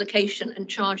publication and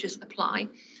charges apply,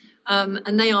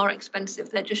 and they are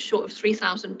expensive. They're just short of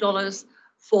 $3,000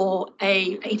 for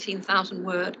a 18,000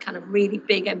 word kind of really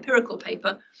big empirical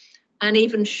paper, and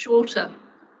even shorter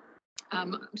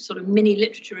sort of mini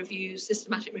literature reviews,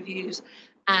 systematic reviews,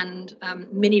 and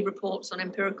mini reports on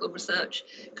empirical research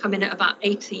come in at about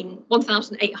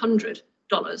 $1,800.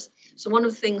 So one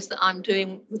of the things that I'm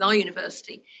doing with our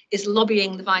university is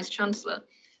lobbying the Vice Chancellor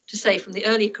to say, from the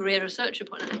early career researcher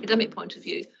point and academic point of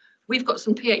view, we've got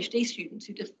some PhD students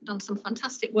who've done some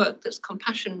fantastic work that's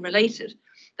compassion related.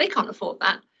 They can't afford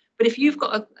that. But if you've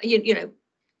got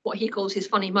what he calls his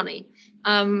funny money,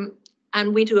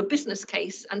 and we do a business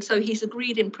case, and so he's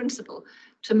agreed in principle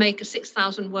to make a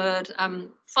 6,000 word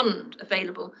fund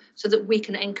available so that we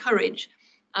can encourage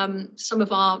some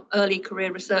of our early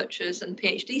career researchers and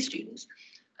PhD students.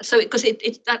 So because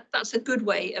that's a good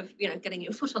way of getting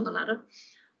your foot on the ladder.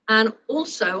 And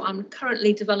also I'm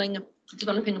currently developing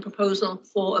a proposal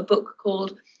for a book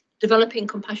called Developing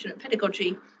Compassionate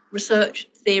Pedagogy, Research,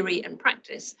 Theory and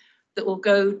Practice, that will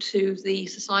go to the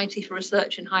Society for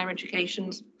Research in Higher Education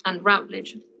and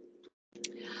Routledge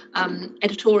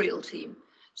editorial team.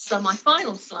 So my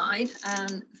final slide,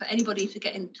 and for anybody to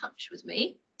get in touch with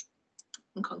me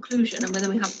in conclusion, and then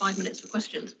we have 5 minutes for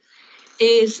questions,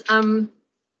 is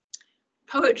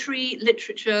poetry,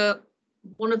 literature.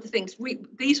 One of the things,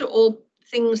 these are all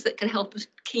things that can help us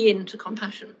key into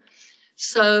compassion.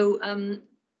 So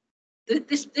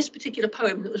this particular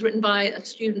poem that was written by a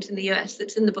student in the US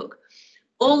that's in the book,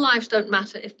 all lives don't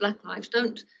matter if Black lives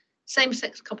don't.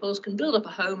 Same-sex couples can build up a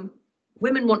home.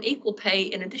 Women want equal pay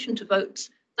in addition to votes.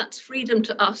 That's freedom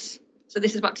to us. So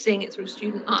this is about seeing it through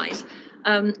student eyes.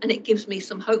 And it gives me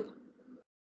some hope.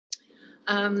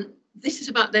 This is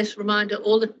about this reminder.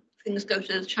 All the things go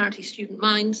to the charity Student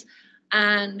Minds,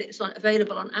 and it's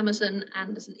available on Amazon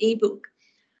and as an ebook.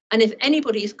 And if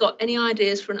anybody's got any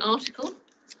ideas for an article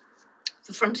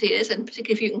for Frontiers, and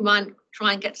particularly if you can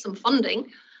try and get some funding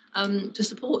to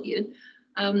support you,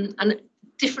 and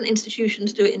different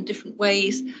institutions do it in different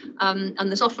ways, and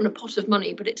there's often a pot of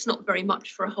money, but it's not very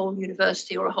much for a whole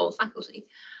university or a whole faculty,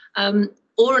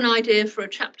 or an idea for a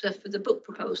chapter for the book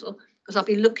proposal, because I'll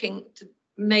be looking to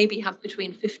maybe have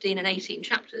between 15 and 18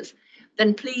 chapters,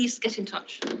 then please get in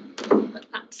touch. But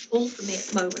that's all for me at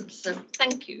the moment, so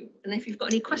thank you. And if you've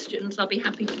got any questions, I'll be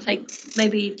happy to take,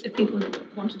 maybe if people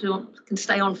want to can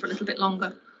stay on for a little bit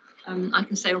longer, I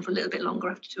can stay on for a little bit longer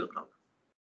after 2 o'clock.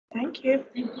 Thank you.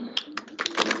 Thank you.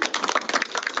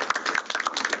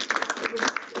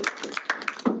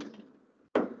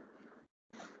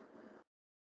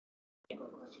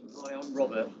 Hi, I'm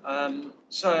Robert.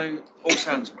 So all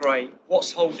sounds great.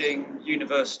 What's holding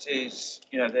universities,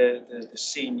 the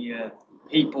senior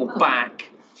people back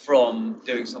from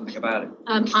doing something about it?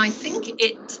 I think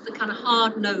it's the kind of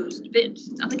hard-nosed bit.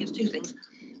 I think it's 2 things.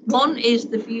 One is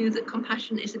the view that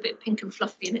compassion is a bit pink and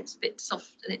fluffy, and it's a bit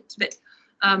soft, and it's a bit.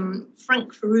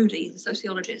 Frank Ferrudi, the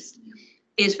sociologist,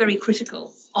 is very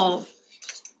critical of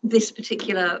this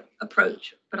particular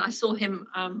approach, but I saw him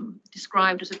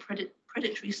described as a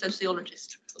predatory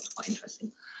sociologist. That's quite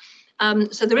interesting.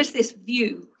 So there is this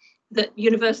view that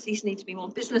universities need to be more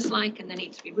businesslike and they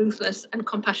need to be ruthless, and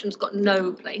compassion's got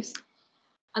no place.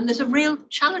 And there's a real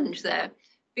challenge there,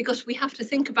 because we have to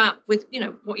think about, with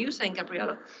what you were saying,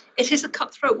 Gabriella, it is a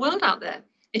cutthroat world out there.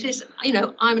 It is,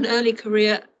 I'm an early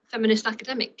career feminist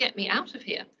academic, get me out of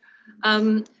here.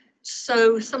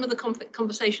 So some of the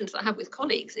conversations that I have with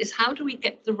colleagues is, how do we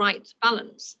get the right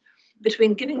balance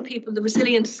between giving people the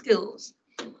resilient skills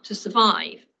to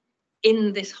survive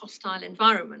in this hostile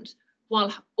environment,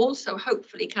 while also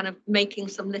hopefully kind of making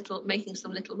some little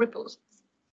ripples.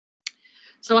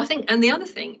 So I think, and the other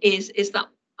thing is that,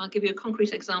 I'll give you a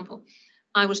concrete example.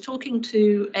 I was talking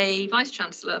to a vice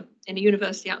chancellor in a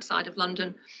university outside of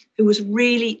London who was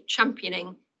really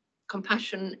championing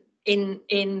compassion in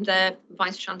their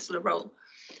vice chancellor role.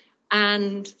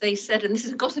 And they said, and this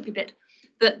is a gossipy bit,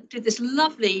 that did this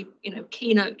lovely,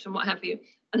 keynote and what have you,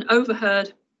 and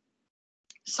overheard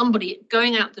somebody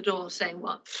going out the door saying,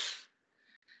 well,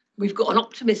 we've got an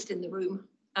optimist in the room,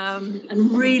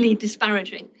 and really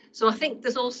disparaging. So I think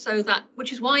there's also that,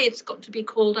 which is why it's got to be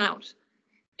called out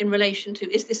in relation to,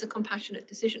 is this a compassionate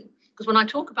decision? Because when I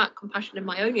talk about compassion in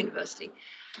my own university,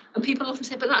 and people often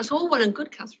say, but that's all well and good,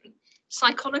 Kathryn.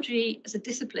 Psychology as a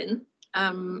discipline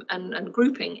and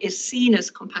grouping is seen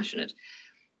as compassionate.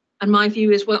 And my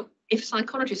view is, well, if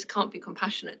psychologists can't be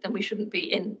compassionate, then we shouldn't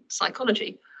be in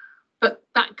psychology. But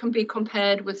that can be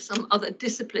compared with some other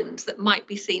disciplines that might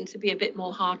be seen to be a bit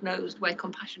more hard-nosed, where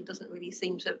compassion doesn't really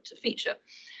seem to feature.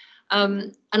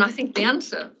 And I think the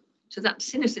answer to that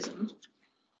cynicism,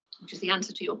 which is the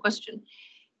answer to your question,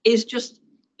 is just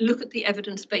look at the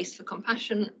evidence base for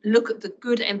compassion, look at the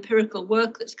good empirical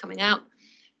work that's coming out,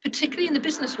 particularly in the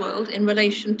business world in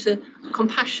relation to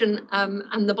compassion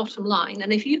and the bottom line.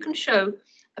 And if you can show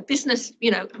a business,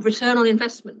 return on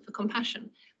investment for compassion,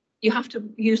 you have to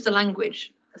use the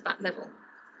language at that level.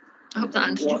 I hope that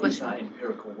answers your question. What is that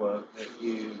empirical work that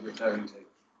you're referring to?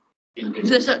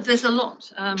 There's a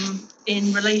lot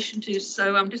in relation to,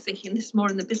 so I'm just thinking this more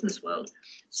in the business world.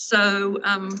 So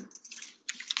I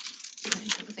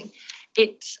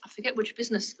forget which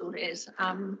business school it is,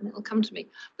 and it'll come to me,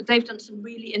 but they've done some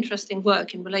really interesting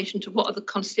work in relation to what are the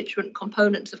constituent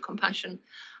components of compassion.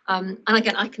 And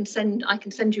again, I can send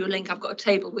you a link. I've got a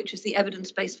table which is the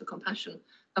evidence base for compassion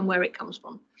and where it comes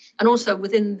from. And also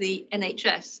within the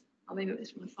NHS, or maybe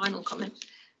it's my final comment,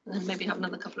 and then maybe have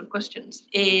another couple of questions,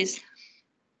 is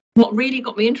what really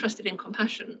got me interested in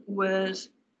compassion was,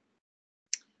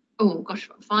 oh gosh,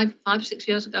 6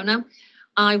 years ago now,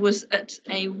 I was at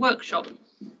a workshop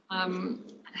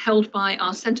held by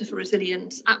our Centre for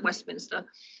Resilience at Westminster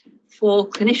for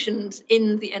clinicians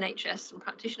in the NHS and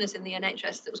practitioners in the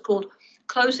NHS that was called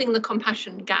Closing the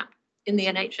Compassion Gap in the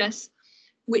NHS,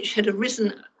 which had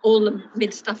arisen all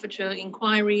amid Staffordshire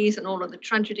inquiries and all of the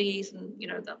tragedies and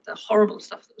the horrible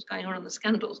stuff that was going on and the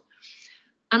scandals.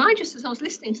 And I just, as I was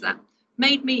listening to that,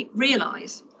 made me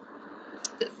realise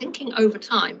that thinking over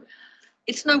time,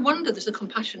 it's no wonder there's a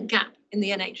compassion gap in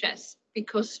the NHS,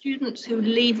 because students who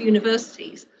leave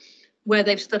universities where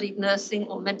they've studied nursing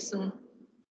or medicine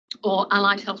or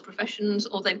allied health professions,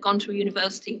 or they've gone to a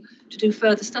university to do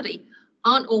further study,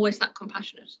 aren't always that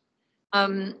compassionate.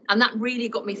 And that really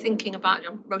got me thinking about,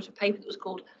 I wrote a paper that was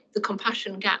called The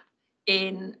Compassion Gap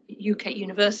in UK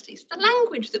Universities. The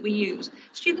language that we use,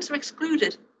 students are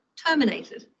excluded,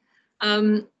 terminated.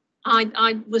 I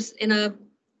was in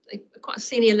quite a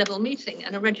senior level meeting,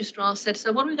 and a registrar said,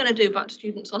 so what are we going to do about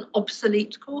students on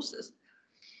obsolete courses?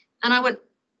 And I went,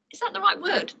 is that the right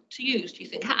word to use, do you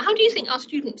think? How do you think our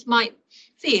students might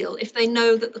feel if they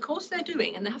know that the course they're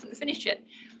doing, and they haven't finished yet,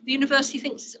 the university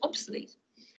thinks it's obsolete?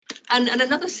 And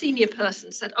another senior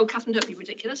person said, oh, Kathryn, don't be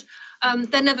ridiculous.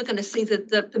 They're never going to see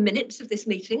the minutes of this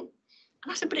meeting.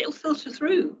 And I said, but it'll filter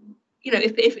through.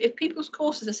 If people's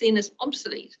courses are seen as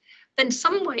obsolete, then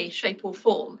some way, shape or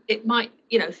form, it might,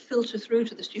 filter through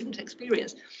to the student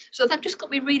experience. So that just got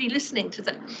me really listening to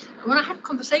that. And when I had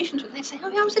conversations with them, they'd say, oh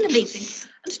yeah, I was in a meeting,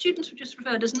 and students were just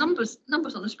referred as numbers on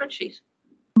a spreadsheet,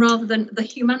 rather than the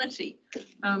humanity.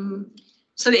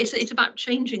 So it's about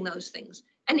changing those things.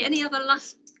 Any other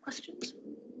last questions?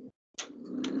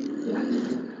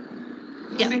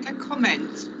 Yeah. Make a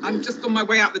comment. I'm just on my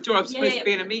way out the door. I'm supposed to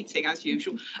be in a meeting as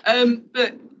usual.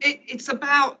 But it's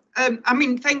about,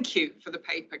 thank you for the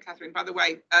paper, Kathryn, by the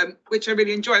way, which I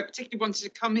really enjoy. I particularly wanted to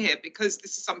come here because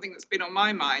this is something that's been on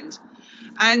my mind.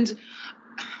 And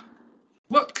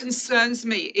what concerns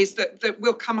me is that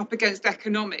we'll come up against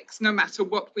economics no matter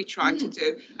what we try to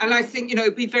do. And I think,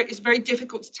 it's very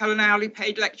difficult to tell an hourly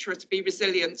paid lecturer to be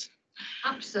resilient.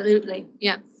 Absolutely.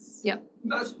 Yeah. Yeah.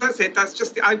 That's it. That's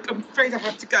just, I'm afraid I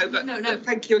have to go, but no,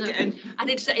 thank you again. And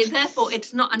therefore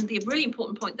it's not, and the really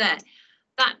important point there,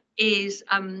 that is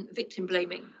victim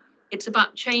blaming. It's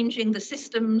about changing the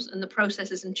systems and the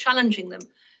processes and challenging them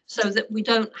so that we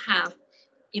don't have,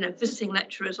 visiting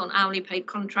lecturers on hourly paid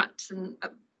contracts and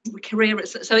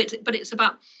careerists. So it's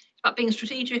about being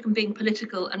strategic and being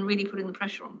political and really putting the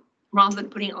pressure on rather than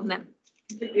putting it on them.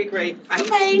 Completely agree.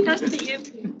 Okay, nice to meet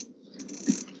you.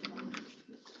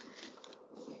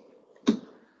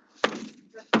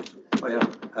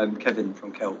 Hiya, I'm Kevin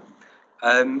from Kel.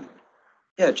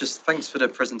 Just thanks for the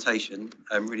presentation.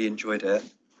 Really enjoyed it.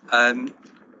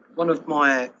 One of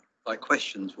my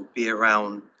questions would be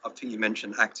around, I think you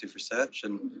mentioned active research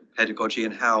and pedagogy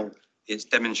and how it's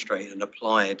demonstrated and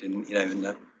applied in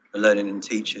the learning and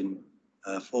teaching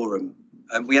forum.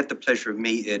 We had the pleasure of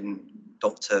meeting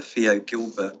Dr. Theo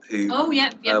Gilbert, who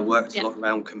worked a lot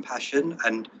around compassion,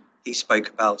 and he spoke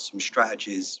about some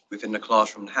strategies within the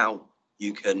classroom, how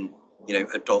you can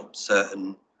adopt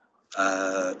certain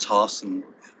tasks and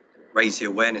raise the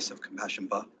awareness of compassion,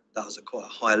 but that was at quite a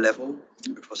high level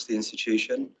across the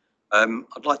institution.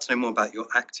 I'd like to know more about your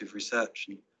active research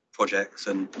and projects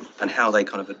and how they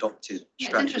kind of adopted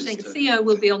strategies. It's interesting. Theo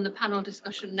will be on the panel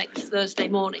discussion next Thursday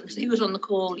morning, so he was on the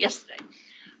call yesterday.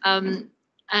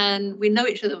 And we know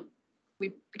each other,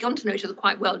 we've begun to know each other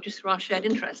quite well just through our shared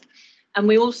interest. And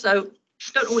we also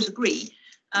don't always agree,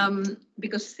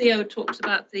 because Theo talks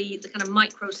about the kind of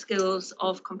micro skills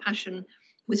of compassion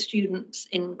with students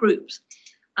in groups.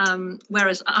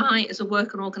 Whereas I, as a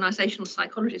work and organisational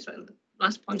psychologist, the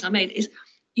last point I made is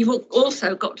you've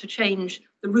also got to change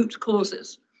the root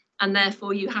causes. and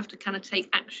therefore you have to kind of take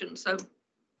action. So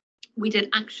we did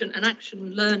an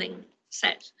action learning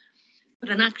set, but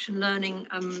an action learning,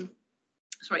 an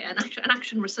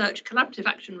action research, collaborative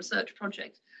action research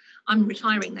project. I'm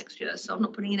retiring next year, so I'm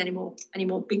not putting in any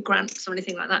more big grants or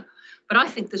anything like that. But I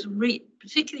think there's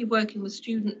particularly working with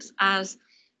students as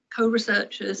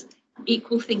co-researchers,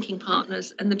 equal thinking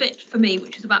partners, and the bit for me,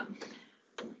 which is about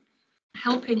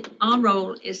helping, our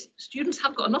role is students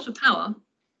have got a lot of power,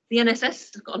 the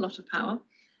NSS has got a lot of power,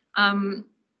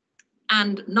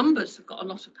 and numbers have got a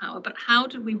lot of power, but how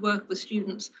do we work with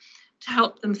students to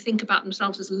help them think about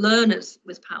themselves as learners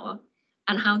with power,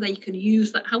 and how they can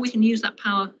use that, how we can use that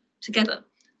power together.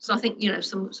 So I think, you know,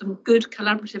 some good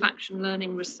collaborative action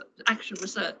learning, action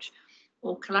research,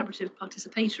 or collaborative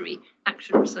participatory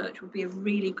action research would be a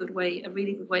really good way of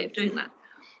doing that.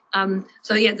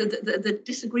 So yeah, the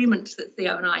disagreements that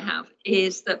Theo and I have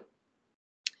is that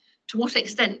to what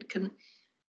extent can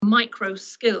micro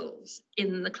skills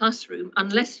in the classroom,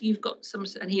 unless you've got some,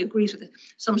 and he agrees with it,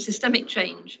 some systemic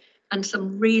change and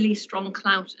some really strong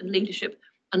clout and leadership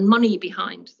and money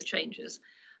behind the changes.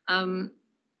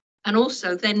 And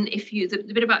also then if you,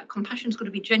 the bit about compassion's got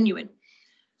to be genuine.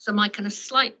 So my kind of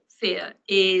slight fear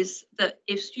is that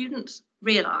if students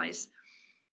realise,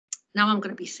 now I'm going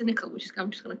to be cynical, which is I'm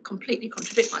just going to completely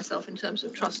contradict myself in terms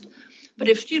of trust. But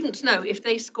if students know if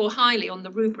they score highly on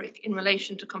the rubric in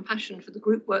relation to compassion for the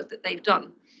group work that they've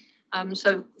done.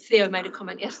 So Theo made a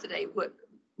comment yesterday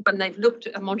when they've looked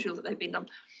at a module that they've been done,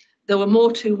 there were more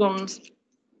 2-1s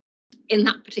in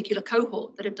that particular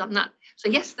cohort that had done that. So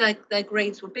yes, their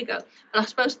grades were bigger, but I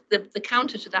suppose the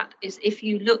counter to that is if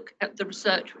you look at the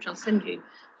research, which I'll send you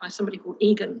by somebody called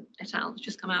Egan et al, it's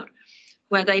just come out,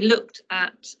 where they looked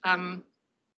at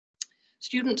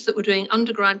students that were doing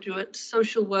undergraduate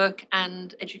social work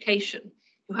and education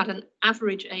who had an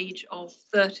average age of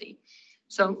 30.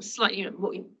 So slightly, you know,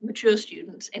 more mature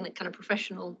students in a kind of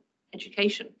professional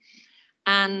education.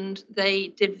 And they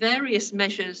did various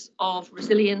measures of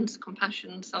resilience,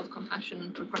 compassion,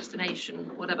 self-compassion,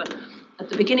 procrastination, whatever, at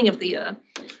the beginning of the year,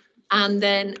 and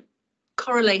then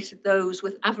correlated those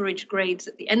with average grades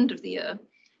at the end of the year.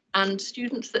 And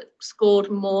students that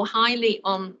scored more highly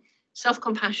on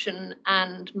self-compassion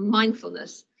and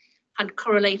mindfulness had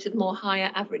correlated more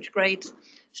higher average grades.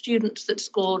 Students that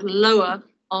scored lower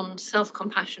on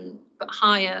self-compassion but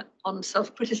higher on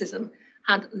self-criticism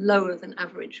had lower than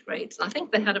average grades. I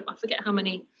think they had, I forget how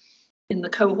many in the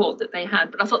cohort that they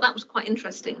had, but I thought that was quite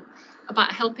interesting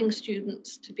about helping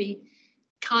students to be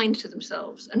kind to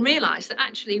themselves and realise that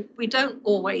actually we don't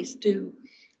always do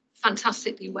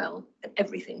fantastically well at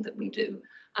everything that we do.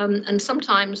 And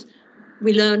sometimes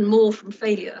we learn more from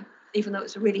failure, even though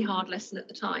it's a really hard lesson at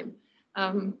the time.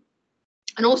 And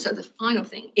also the final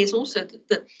thing is also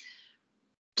that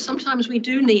sometimes we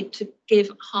do need to give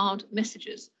hard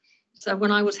messages. So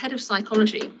when I was head of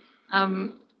psychology,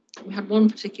 we had one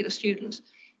particular student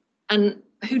and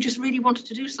who just really wanted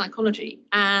to do psychology,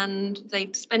 and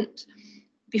they'd spent,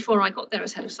 before I got there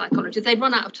as head of psychology, they'd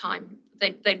run out of time.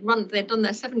 They'd done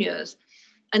their 7 years,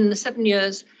 and the 7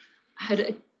 years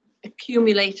had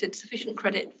accumulated sufficient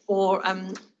credit for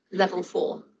level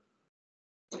 4,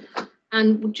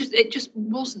 and it just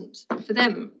wasn't for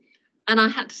them. And I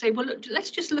had to say, well, look,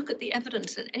 let's just look at the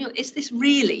evidence, and you know, is this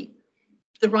really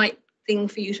the right thing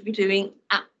for you to be doing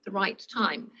at the right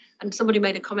time? And somebody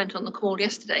made a comment on the call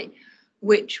yesterday,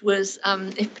 which was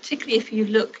particularly if you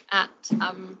look at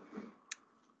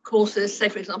courses, say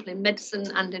for example in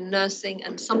medicine and in nursing,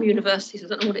 and some universities, I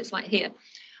don't know what it's like here,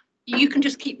 you can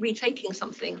just keep retaking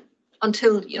something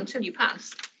until you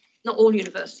pass. Not all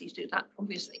universities do that,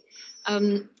 obviously.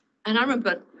 And I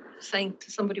remember saying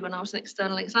to somebody when I was an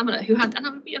external examiner who had,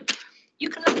 and you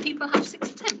can let people have 6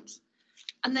 attempts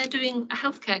and they're doing a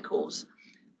healthcare course.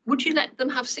 Would you let them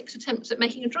have 6 attempts at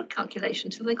making a drug calculation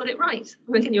until they got it right?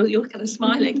 I reckon you're kind of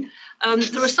smiling.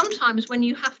 There are some times when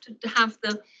you have to have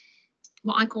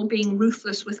what I call being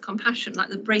ruthless with compassion, like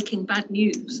the breaking bad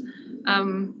news,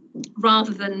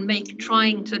 rather than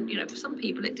trying to, you know, for some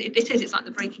people it's like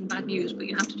the breaking bad news, but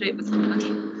you have to do it with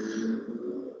compassion.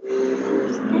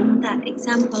 In that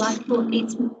example, I thought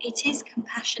it is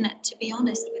compassionate to be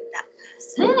honest with that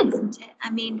person, isn't it? I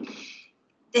mean,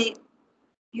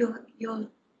 you're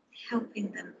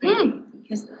helping them really,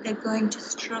 because they're going to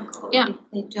struggle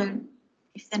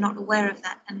if they're not aware of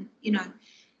that, and you know,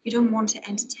 you don't want to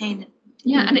entertain it.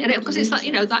 Yeah, and because it's like,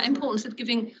 you know, that importance of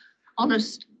giving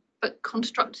honest but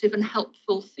constructive and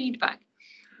helpful feedback.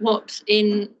 What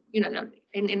in, you know,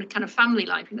 in kind of family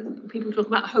life. You know, people talk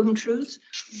about home truths.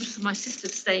 My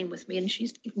sister's staying with me, and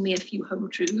she's given me a few home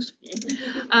truths.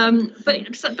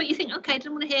 But you think, okay, I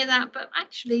don't want to hear that, but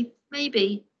actually,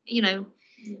 maybe, you know.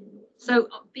 So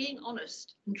being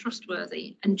honest and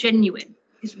trustworthy and genuine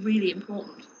is really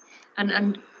important,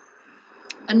 and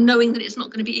knowing that it's not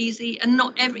going to be easy, and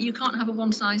you can't have a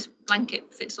one size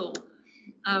blanket fits all.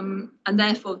 And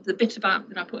therefore, the bit about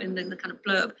that I put in the kind of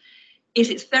blurb is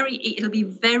it'll be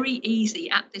very easy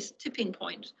at this tipping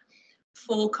point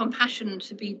for compassion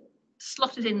to be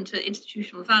slotted into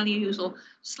institutional values or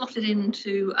slotted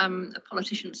into a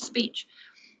politician's speech,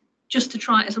 just to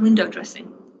try it as a window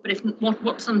dressing. But if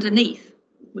what's underneath,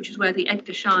 which is where the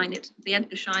Edgar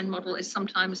Schein model is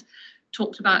sometimes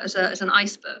talked about as an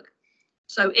iceberg.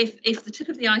 So if the tip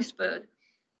of the iceberg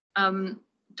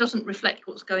doesn't reflect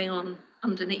what's going on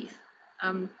underneath,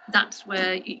 that's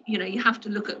where you have to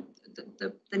look at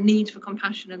the need for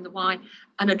compassion and the why,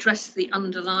 and address the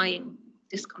underlying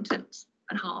discontents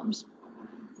and harms.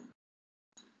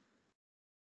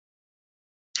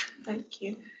 Thank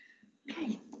you.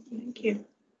 Okay, thank you.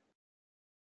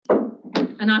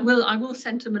 And I will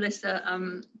send to Melissa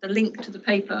the link to the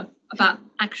paper about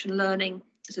action learning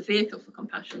as a vehicle for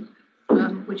compassion,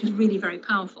 which is really very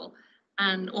powerful,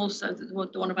 and also the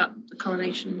one about the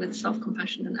correlation with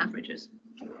self-compassion and averages.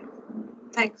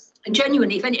 Thanks. And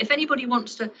genuinely, if anybody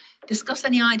wants to discuss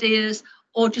any ideas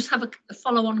or just have a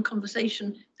follow-on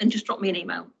conversation, then just drop me an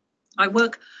email. I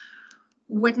work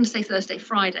Wednesday, Thursday,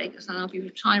 Friday, because I'll be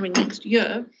retiring next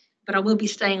year, but I will be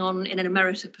staying on in an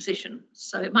emerita position.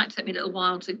 So it might take me a little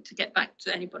while to get back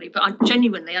to anybody, but I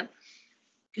genuinely,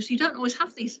 because you don't always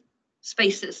have these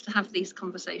spaces to have these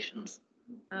conversations.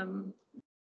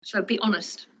 So be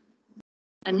honest.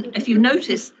 And if you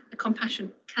notice a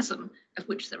compassion chasm, of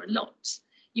which there are lots,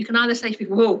 you can either say to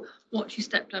people, whoa, watch your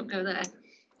step, don't go there,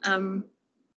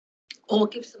 or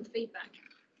give some feedback.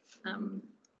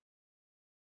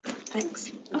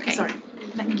 Thanks. Okay. Sorry.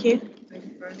 Thank you. Thank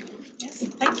you very much. Yes,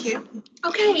 thank you.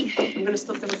 Okay. I'm going to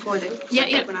stop the recording. Yeah.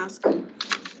 I'm going to ask.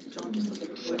 John, do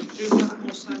you want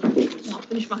more sandwiches? I'll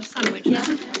finish my sandwich. Yeah.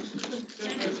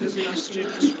 There's enough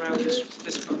students around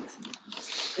this month.